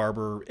Steve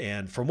Barber.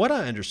 And from what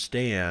I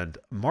understand,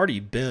 Marty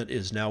Bent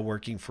is now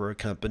working for a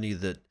company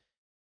that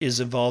is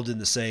involved in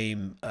the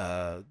same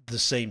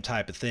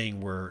type of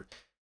thing, where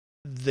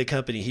the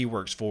company he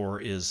works for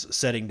is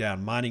setting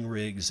down mining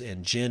rigs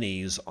and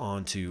jennies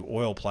onto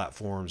oil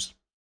platforms.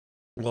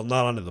 Well,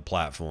 not onto the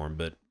platform,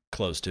 but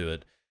close to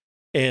it.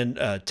 And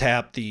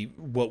tap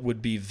what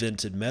would be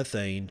vented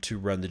methane to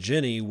run the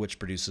jenny, which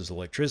produces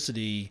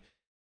electricity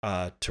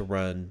to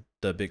run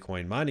the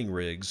Bitcoin mining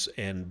rigs,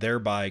 and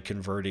thereby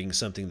converting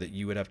something that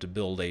you would have to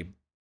build a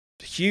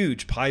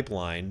huge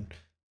pipeline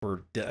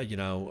for,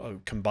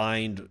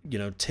 combined,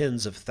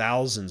 tens of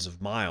thousands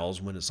of miles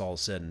when it's all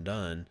said and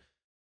done,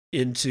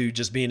 into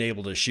just being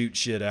able to shoot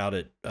shit out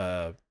at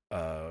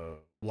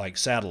like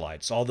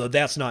satellites. Although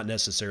that's not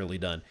necessarily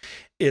done.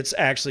 It's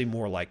actually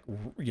more like,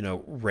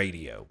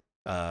 radio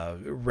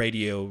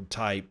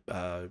type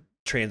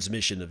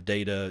transmission of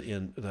data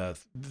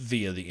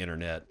via the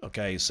internet.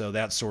 Okay, so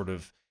that's sort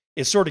of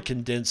it sort of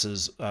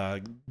condenses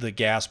the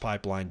gas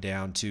pipeline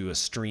down to a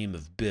stream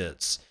of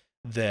bits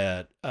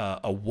that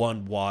a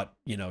 1 watt,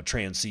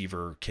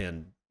 transceiver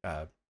can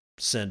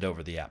send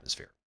over the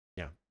atmosphere,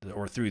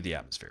 or through the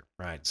atmosphere,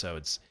 right? So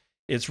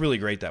it's really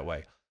great that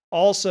way.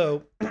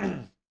 Also,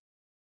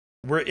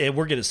 we're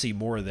going to see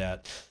more of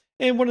that.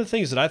 And one of the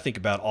things that I think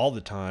about all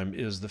the time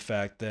is the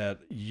fact that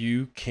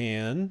you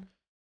can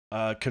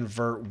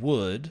convert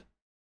wood.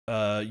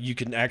 You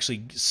can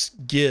actually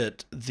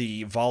get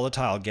the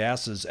volatile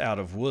gases out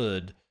of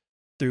wood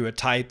through a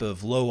type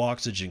of low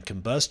oxygen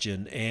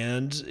combustion,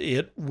 and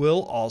it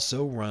will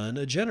also run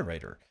a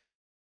generator.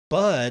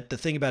 But the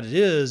thing about it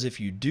is, if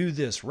you do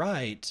this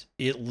right,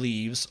 it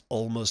leaves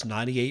almost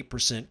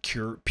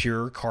 98%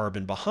 pure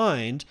carbon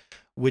behind,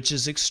 which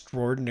is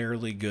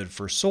extraordinarily good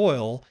for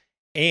soil.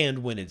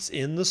 And when it's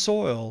in the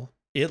soil,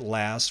 it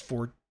lasts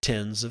for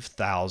tens of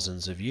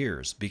thousands of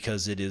years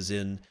because it is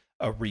in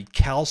a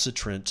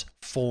recalcitrant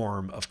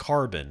form of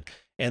carbon.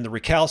 And the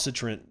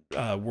recalcitrant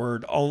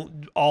word,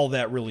 all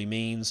that really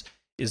means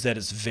is that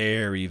it's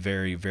very,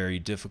 very, very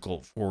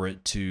difficult for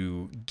it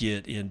to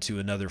get into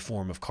another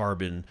form of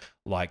carbon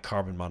like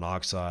carbon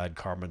monoxide,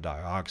 carbon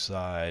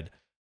dioxide,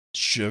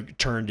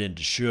 turned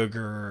into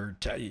sugar.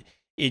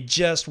 It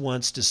just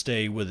wants to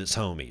stay with its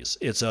homies,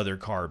 its other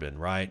carbon,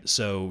 right?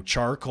 So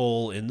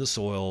charcoal in the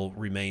soil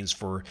remains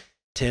for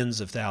tens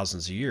of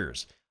thousands of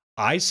years.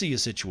 I see a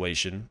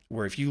situation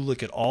where if you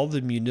look at all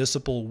the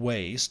municipal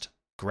waste,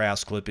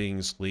 grass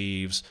clippings,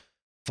 leaves,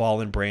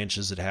 fallen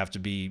branches that have to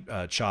be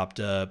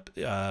chopped up.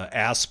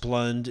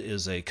 Asplund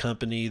is a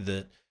company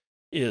that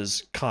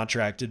is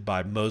contracted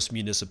by most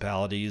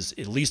municipalities,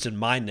 at least in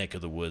my neck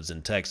of the woods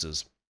in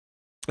Texas.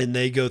 And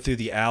they go through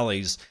the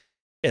alleys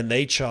and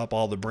they chop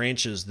all the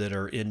branches that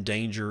are in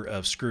danger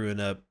of screwing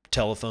up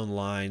telephone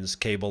lines,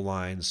 cable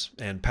lines,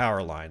 and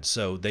power lines.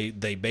 So they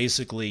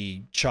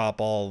basically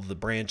chop all the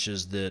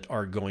branches that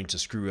are going to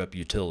screw up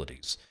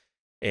utilities.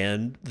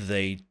 And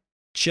they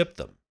chip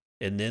them.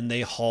 And then they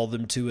haul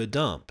them to a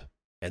dump,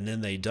 and then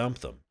they dump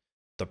them.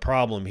 The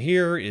problem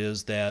here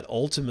is that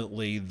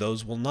ultimately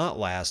those will not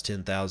last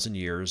 10,000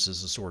 years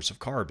as a source of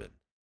carbon.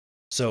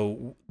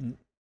 So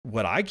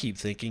what I keep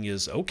thinking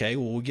is, okay,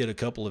 well, we'll get a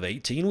couple of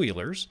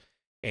 18-wheelers,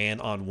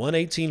 and on one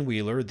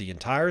 18-wheeler, the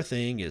entire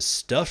thing is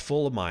stuffed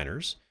full of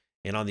miners,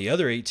 and on the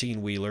other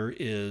 18-wheeler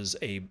is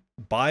a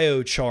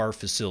biochar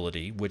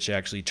facility, which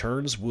actually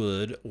turns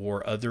wood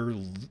or other,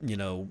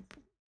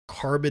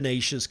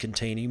 carbonaceous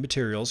containing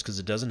materials, because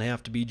it doesn't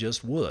have to be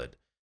just wood.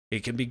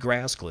 It can be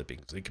grass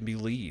clippings. It can be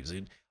leaves.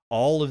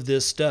 All of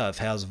this stuff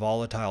has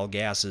volatile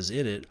gases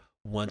in it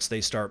once they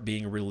start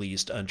being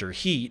released under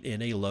heat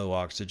in a low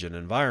oxygen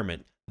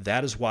environment.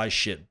 That is why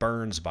shit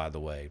burns, by the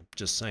way.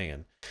 Just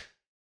saying.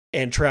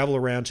 And travel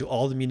around to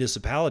all the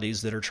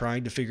municipalities that are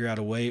trying to figure out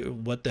a way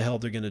what the hell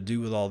they're going to do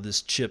with all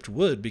this chipped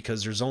wood,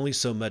 because there's only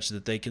so much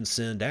that they can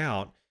send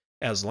out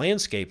as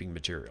landscaping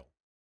material.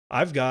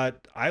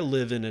 I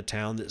live in a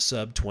town that's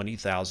sub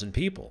 20,000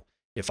 people.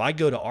 If I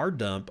go to our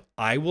dump,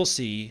 I will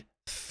see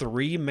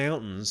 3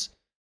 mountains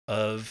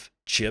of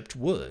chipped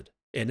wood.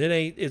 And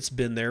it's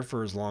been there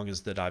for as long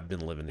as that I've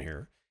been living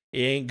here.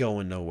 It ain't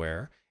going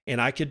nowhere. And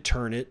I could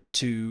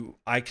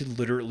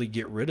literally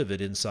get rid of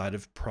it inside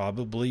of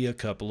probably a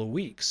couple of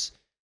weeks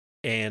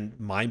and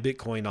mine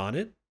Bitcoin on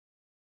it.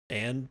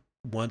 And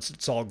once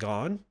it's all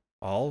gone,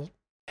 I'll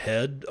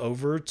head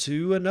over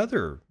to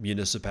another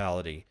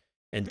municipality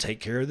and take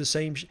care of the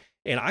same.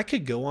 And I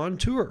could go on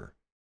tour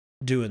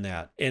doing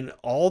that. And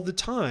all the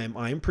time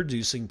I'm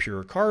producing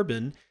pure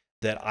carbon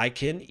that I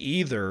can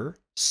either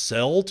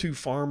sell to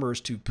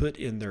farmers to put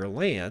in their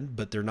land,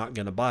 but they're not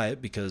going to buy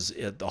it because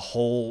the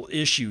whole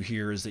issue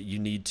here is that you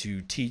need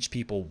to teach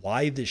people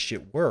why this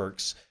shit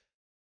works.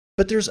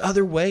 But there's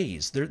other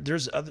ways.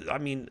 There's other,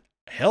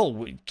 hell,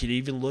 we could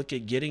even look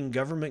at getting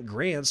government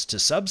grants to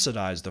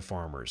subsidize the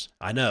farmers.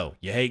 I know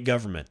you hate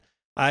government.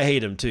 I hate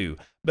them too.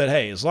 But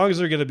hey, as long as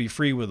they're going to be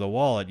free with a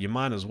wallet, you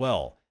might as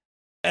well.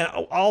 And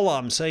all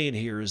I'm saying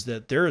here is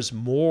that there is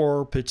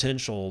more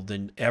potential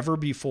than ever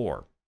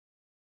before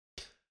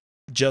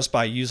just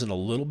by using a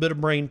little bit of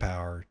brain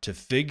power to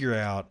figure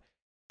out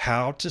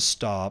how to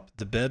stop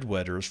the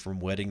bedwetters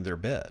from wetting their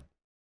bed,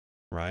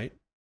 right?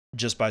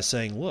 Just by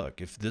saying,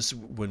 look,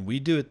 when we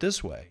do it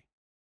this way,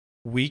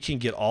 we can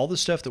get all the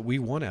stuff that we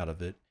want out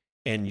of it,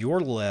 and you're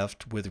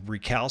left with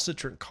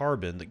recalcitrant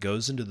carbon that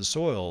goes into the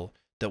soil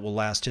that will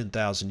last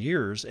 10,000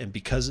 years, and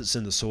because it's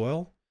in the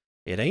soil,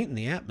 it ain't in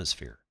the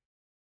atmosphere.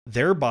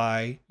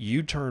 Thereby,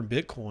 you turn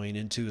Bitcoin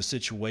into a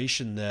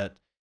situation that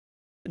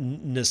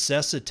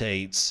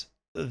necessitates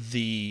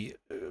the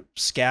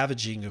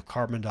scavenging of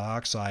carbon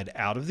dioxide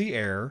out of the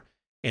air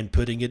and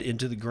putting it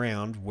into the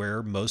ground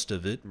where most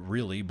of it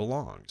really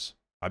belongs.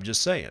 I'm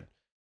just saying.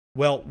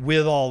 Well,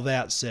 with all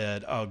that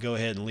said, I'll go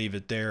ahead and leave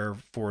it there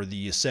for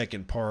the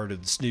second part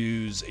of the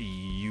snooze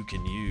you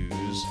can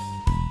use.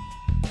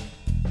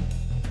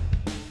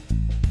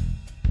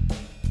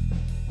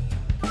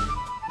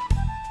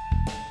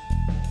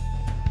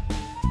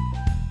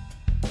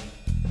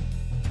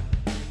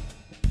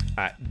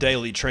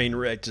 Daily Train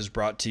Wrecked is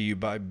brought to you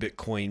by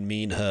Bitcoin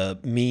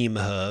Meme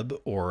Hub,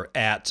 or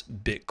at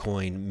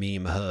Bitcoin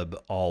Meme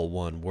Hub, all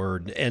one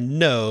word. And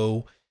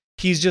no,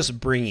 he's just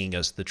bringing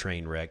us the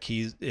train wreck.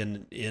 He's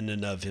in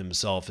and of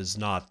himself is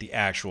not the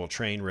actual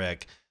train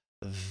wreck.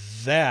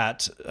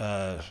 That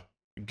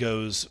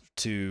goes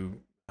to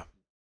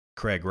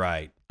Craig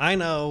Wright. I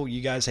know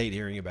you guys hate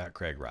hearing about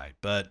Craig Wright,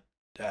 but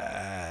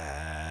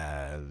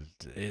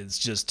it's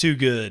just too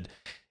good.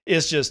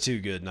 It's just too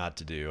good not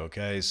to do.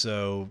 Okay,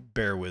 so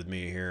bear with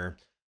me here.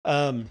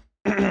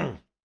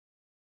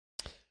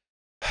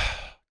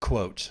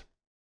 Quote: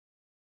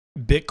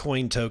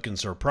 Bitcoin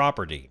tokens are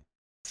property.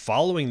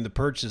 Following the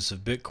purchase of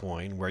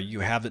Bitcoin, where you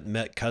haven't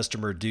met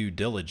customer due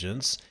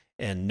diligence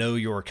and know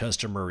your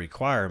customer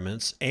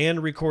requirements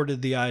and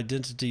recorded the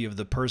identity of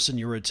the person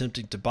you're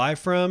attempting to buy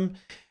from,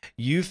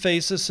 you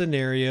face a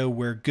scenario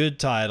where good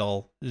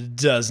title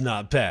does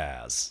not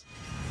pass.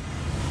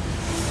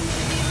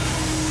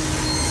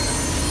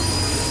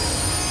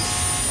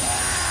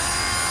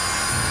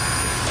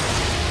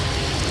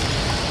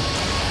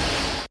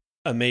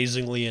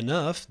 Amazingly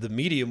enough, the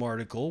Medium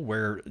article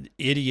where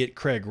idiot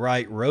Craig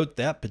Wright wrote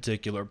that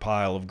particular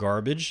pile of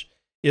garbage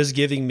is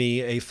giving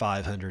me a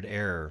 500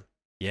 error.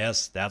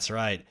 Yes, that's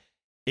right.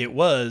 It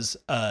was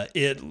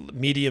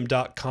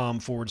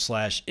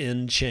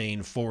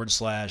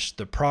medium.com/nchain/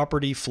 the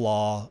property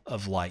flaw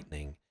of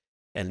Lightning.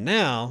 And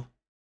now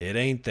it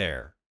ain't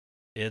there.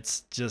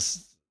 It's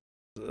just,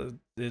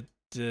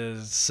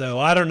 so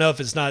I don't know if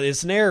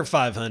it's an error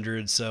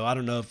 500. So I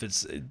don't know if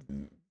it's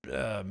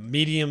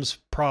Medium's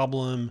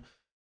problem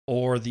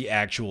or the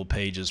actual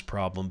page's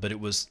problem, but it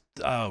was,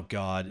 oh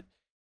God,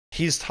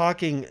 he's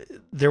talking.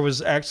 There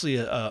was actually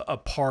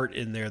a part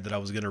in there that I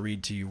was going to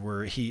read to you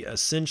where he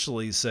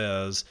essentially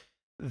says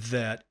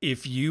that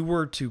if you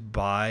were to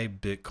buy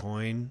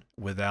Bitcoin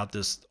without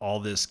all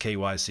this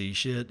KYC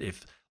shit,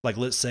 if, like,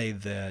 let's say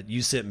that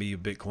you sent me a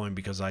Bitcoin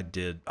because I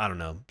did, I don't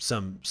know,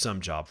 some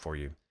job for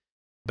you,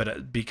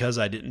 but because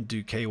I didn't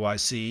do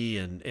KYC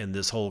and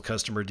this whole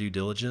customer due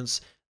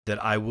diligence,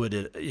 that I would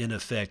in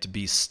effect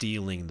be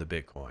stealing the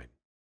Bitcoin.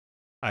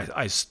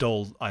 I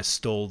stole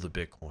the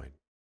Bitcoin.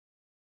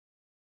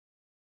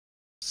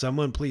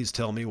 Someone please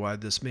tell me why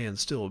this man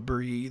still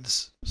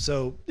breathes.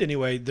 So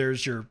anyway,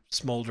 there's your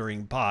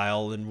smoldering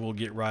pile, and we'll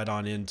get right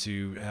on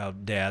into how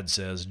Dad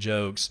says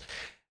jokes.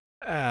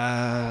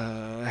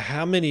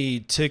 How many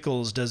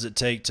tickles does it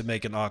take to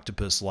make an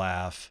octopus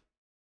laugh?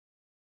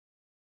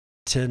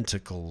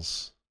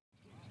 Tentacles.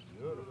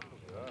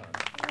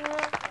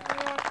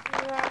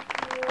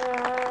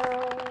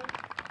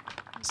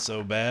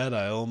 So bad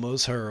I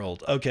almost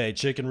hurled. Okay,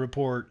 chicken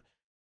report.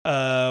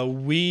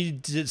 We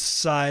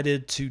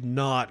decided to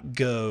not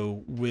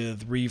go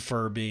with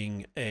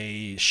refurbing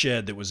a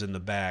shed that was in the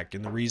back,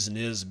 and the reason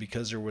is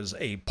because there was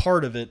a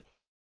part of it,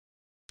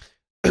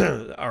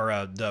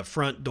 or the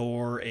front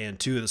door and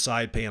two of the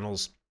side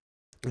panels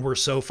were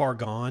so far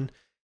gone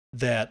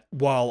that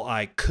while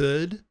I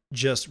could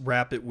just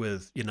wrap it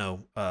with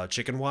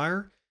chicken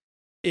wire,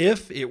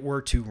 if it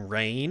were to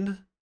rain,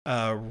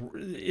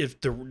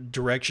 if the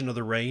direction of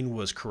the rain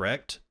was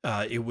correct,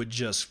 it would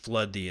just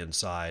flood the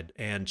inside.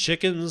 And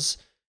chickens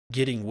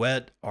getting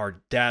wet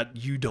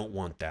you don't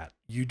want that.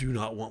 You do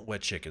not want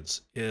wet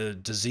chickens.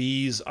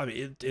 Disease, I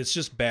mean, it's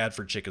just bad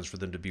for chickens for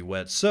them to be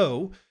wet.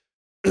 So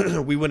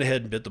we went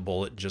ahead and bit the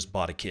bullet and just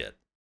bought a kit.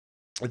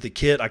 The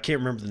kit, I can't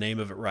remember the name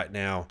of it right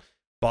now,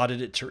 bought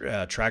it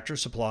at Tractor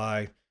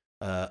Supply,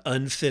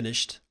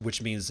 unfinished,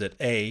 which means that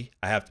A,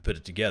 I have to put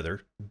it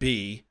together.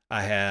 B,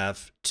 I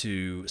have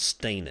to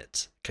stain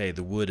it. Okay,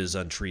 the wood is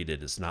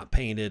untreated. It's not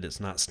painted. It's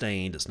not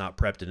stained. It's not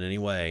prepped in any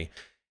way.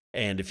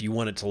 And if you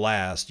want it to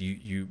last,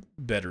 you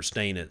better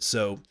stain it.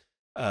 So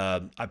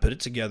I put it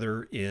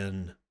together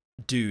in,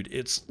 dude,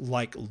 it's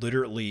like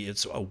literally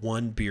it's a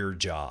one beer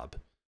job.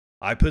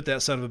 I put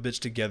that son of a bitch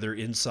together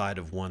inside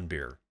of one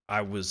beer.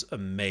 I was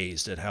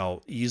amazed at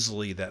how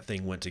easily that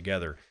thing went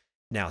together.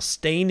 Now,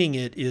 staining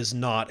it is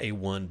not a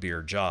one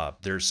beer job.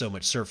 There's so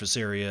much surface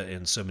area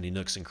and so many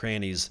nooks and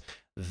crannies.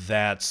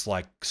 That's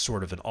like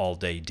sort of an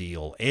all-day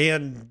deal.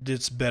 And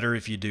it's better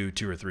if you do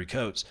 2 or 3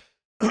 coats.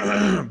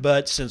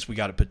 But since we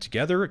got it put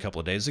together a couple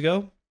of days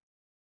ago,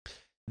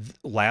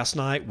 last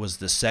night was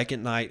the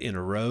second night in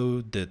a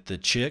row that the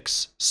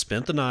chicks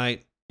spent the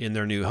night in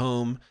their new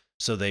home.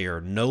 So they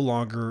are no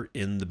longer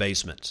in the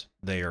basement.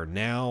 They are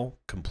now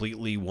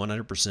completely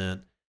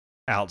 100%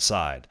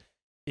 outside.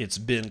 It's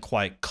been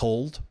quite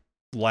cold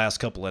the last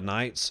couple of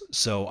nights,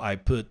 so I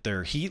put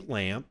their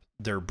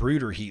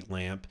brooder heat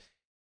lamp,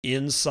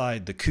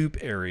 inside the coop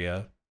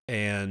area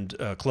and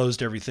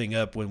closed everything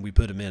up when we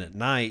put them in at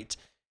night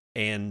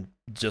and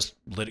just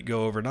let it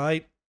go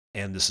overnight.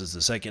 And this is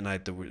the second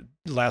night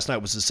last night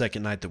was the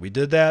second night that we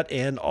did that,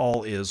 and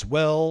all is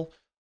well.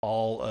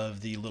 All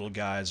of the little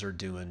guys are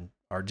doing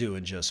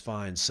just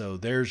fine. So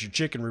there's your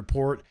chicken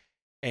report.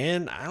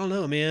 And I don't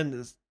know, man,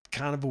 it's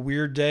kind of a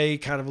weird day,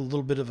 kind of a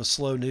little bit of a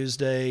slow news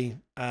day.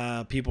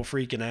 People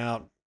freaking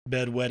out,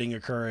 bedwetting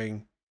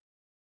occurring.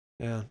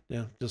 Yeah,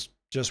 just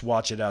Just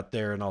watch it out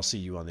there, and I'll see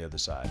you on the other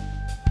side.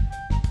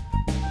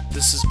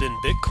 This has been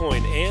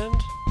Bitcoin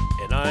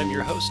and I'm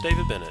your host,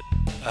 David Bennett.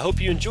 I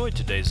hope you enjoyed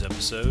today's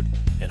episode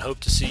and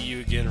hope to see you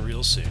again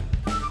real soon.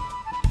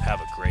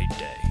 Have a great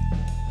day.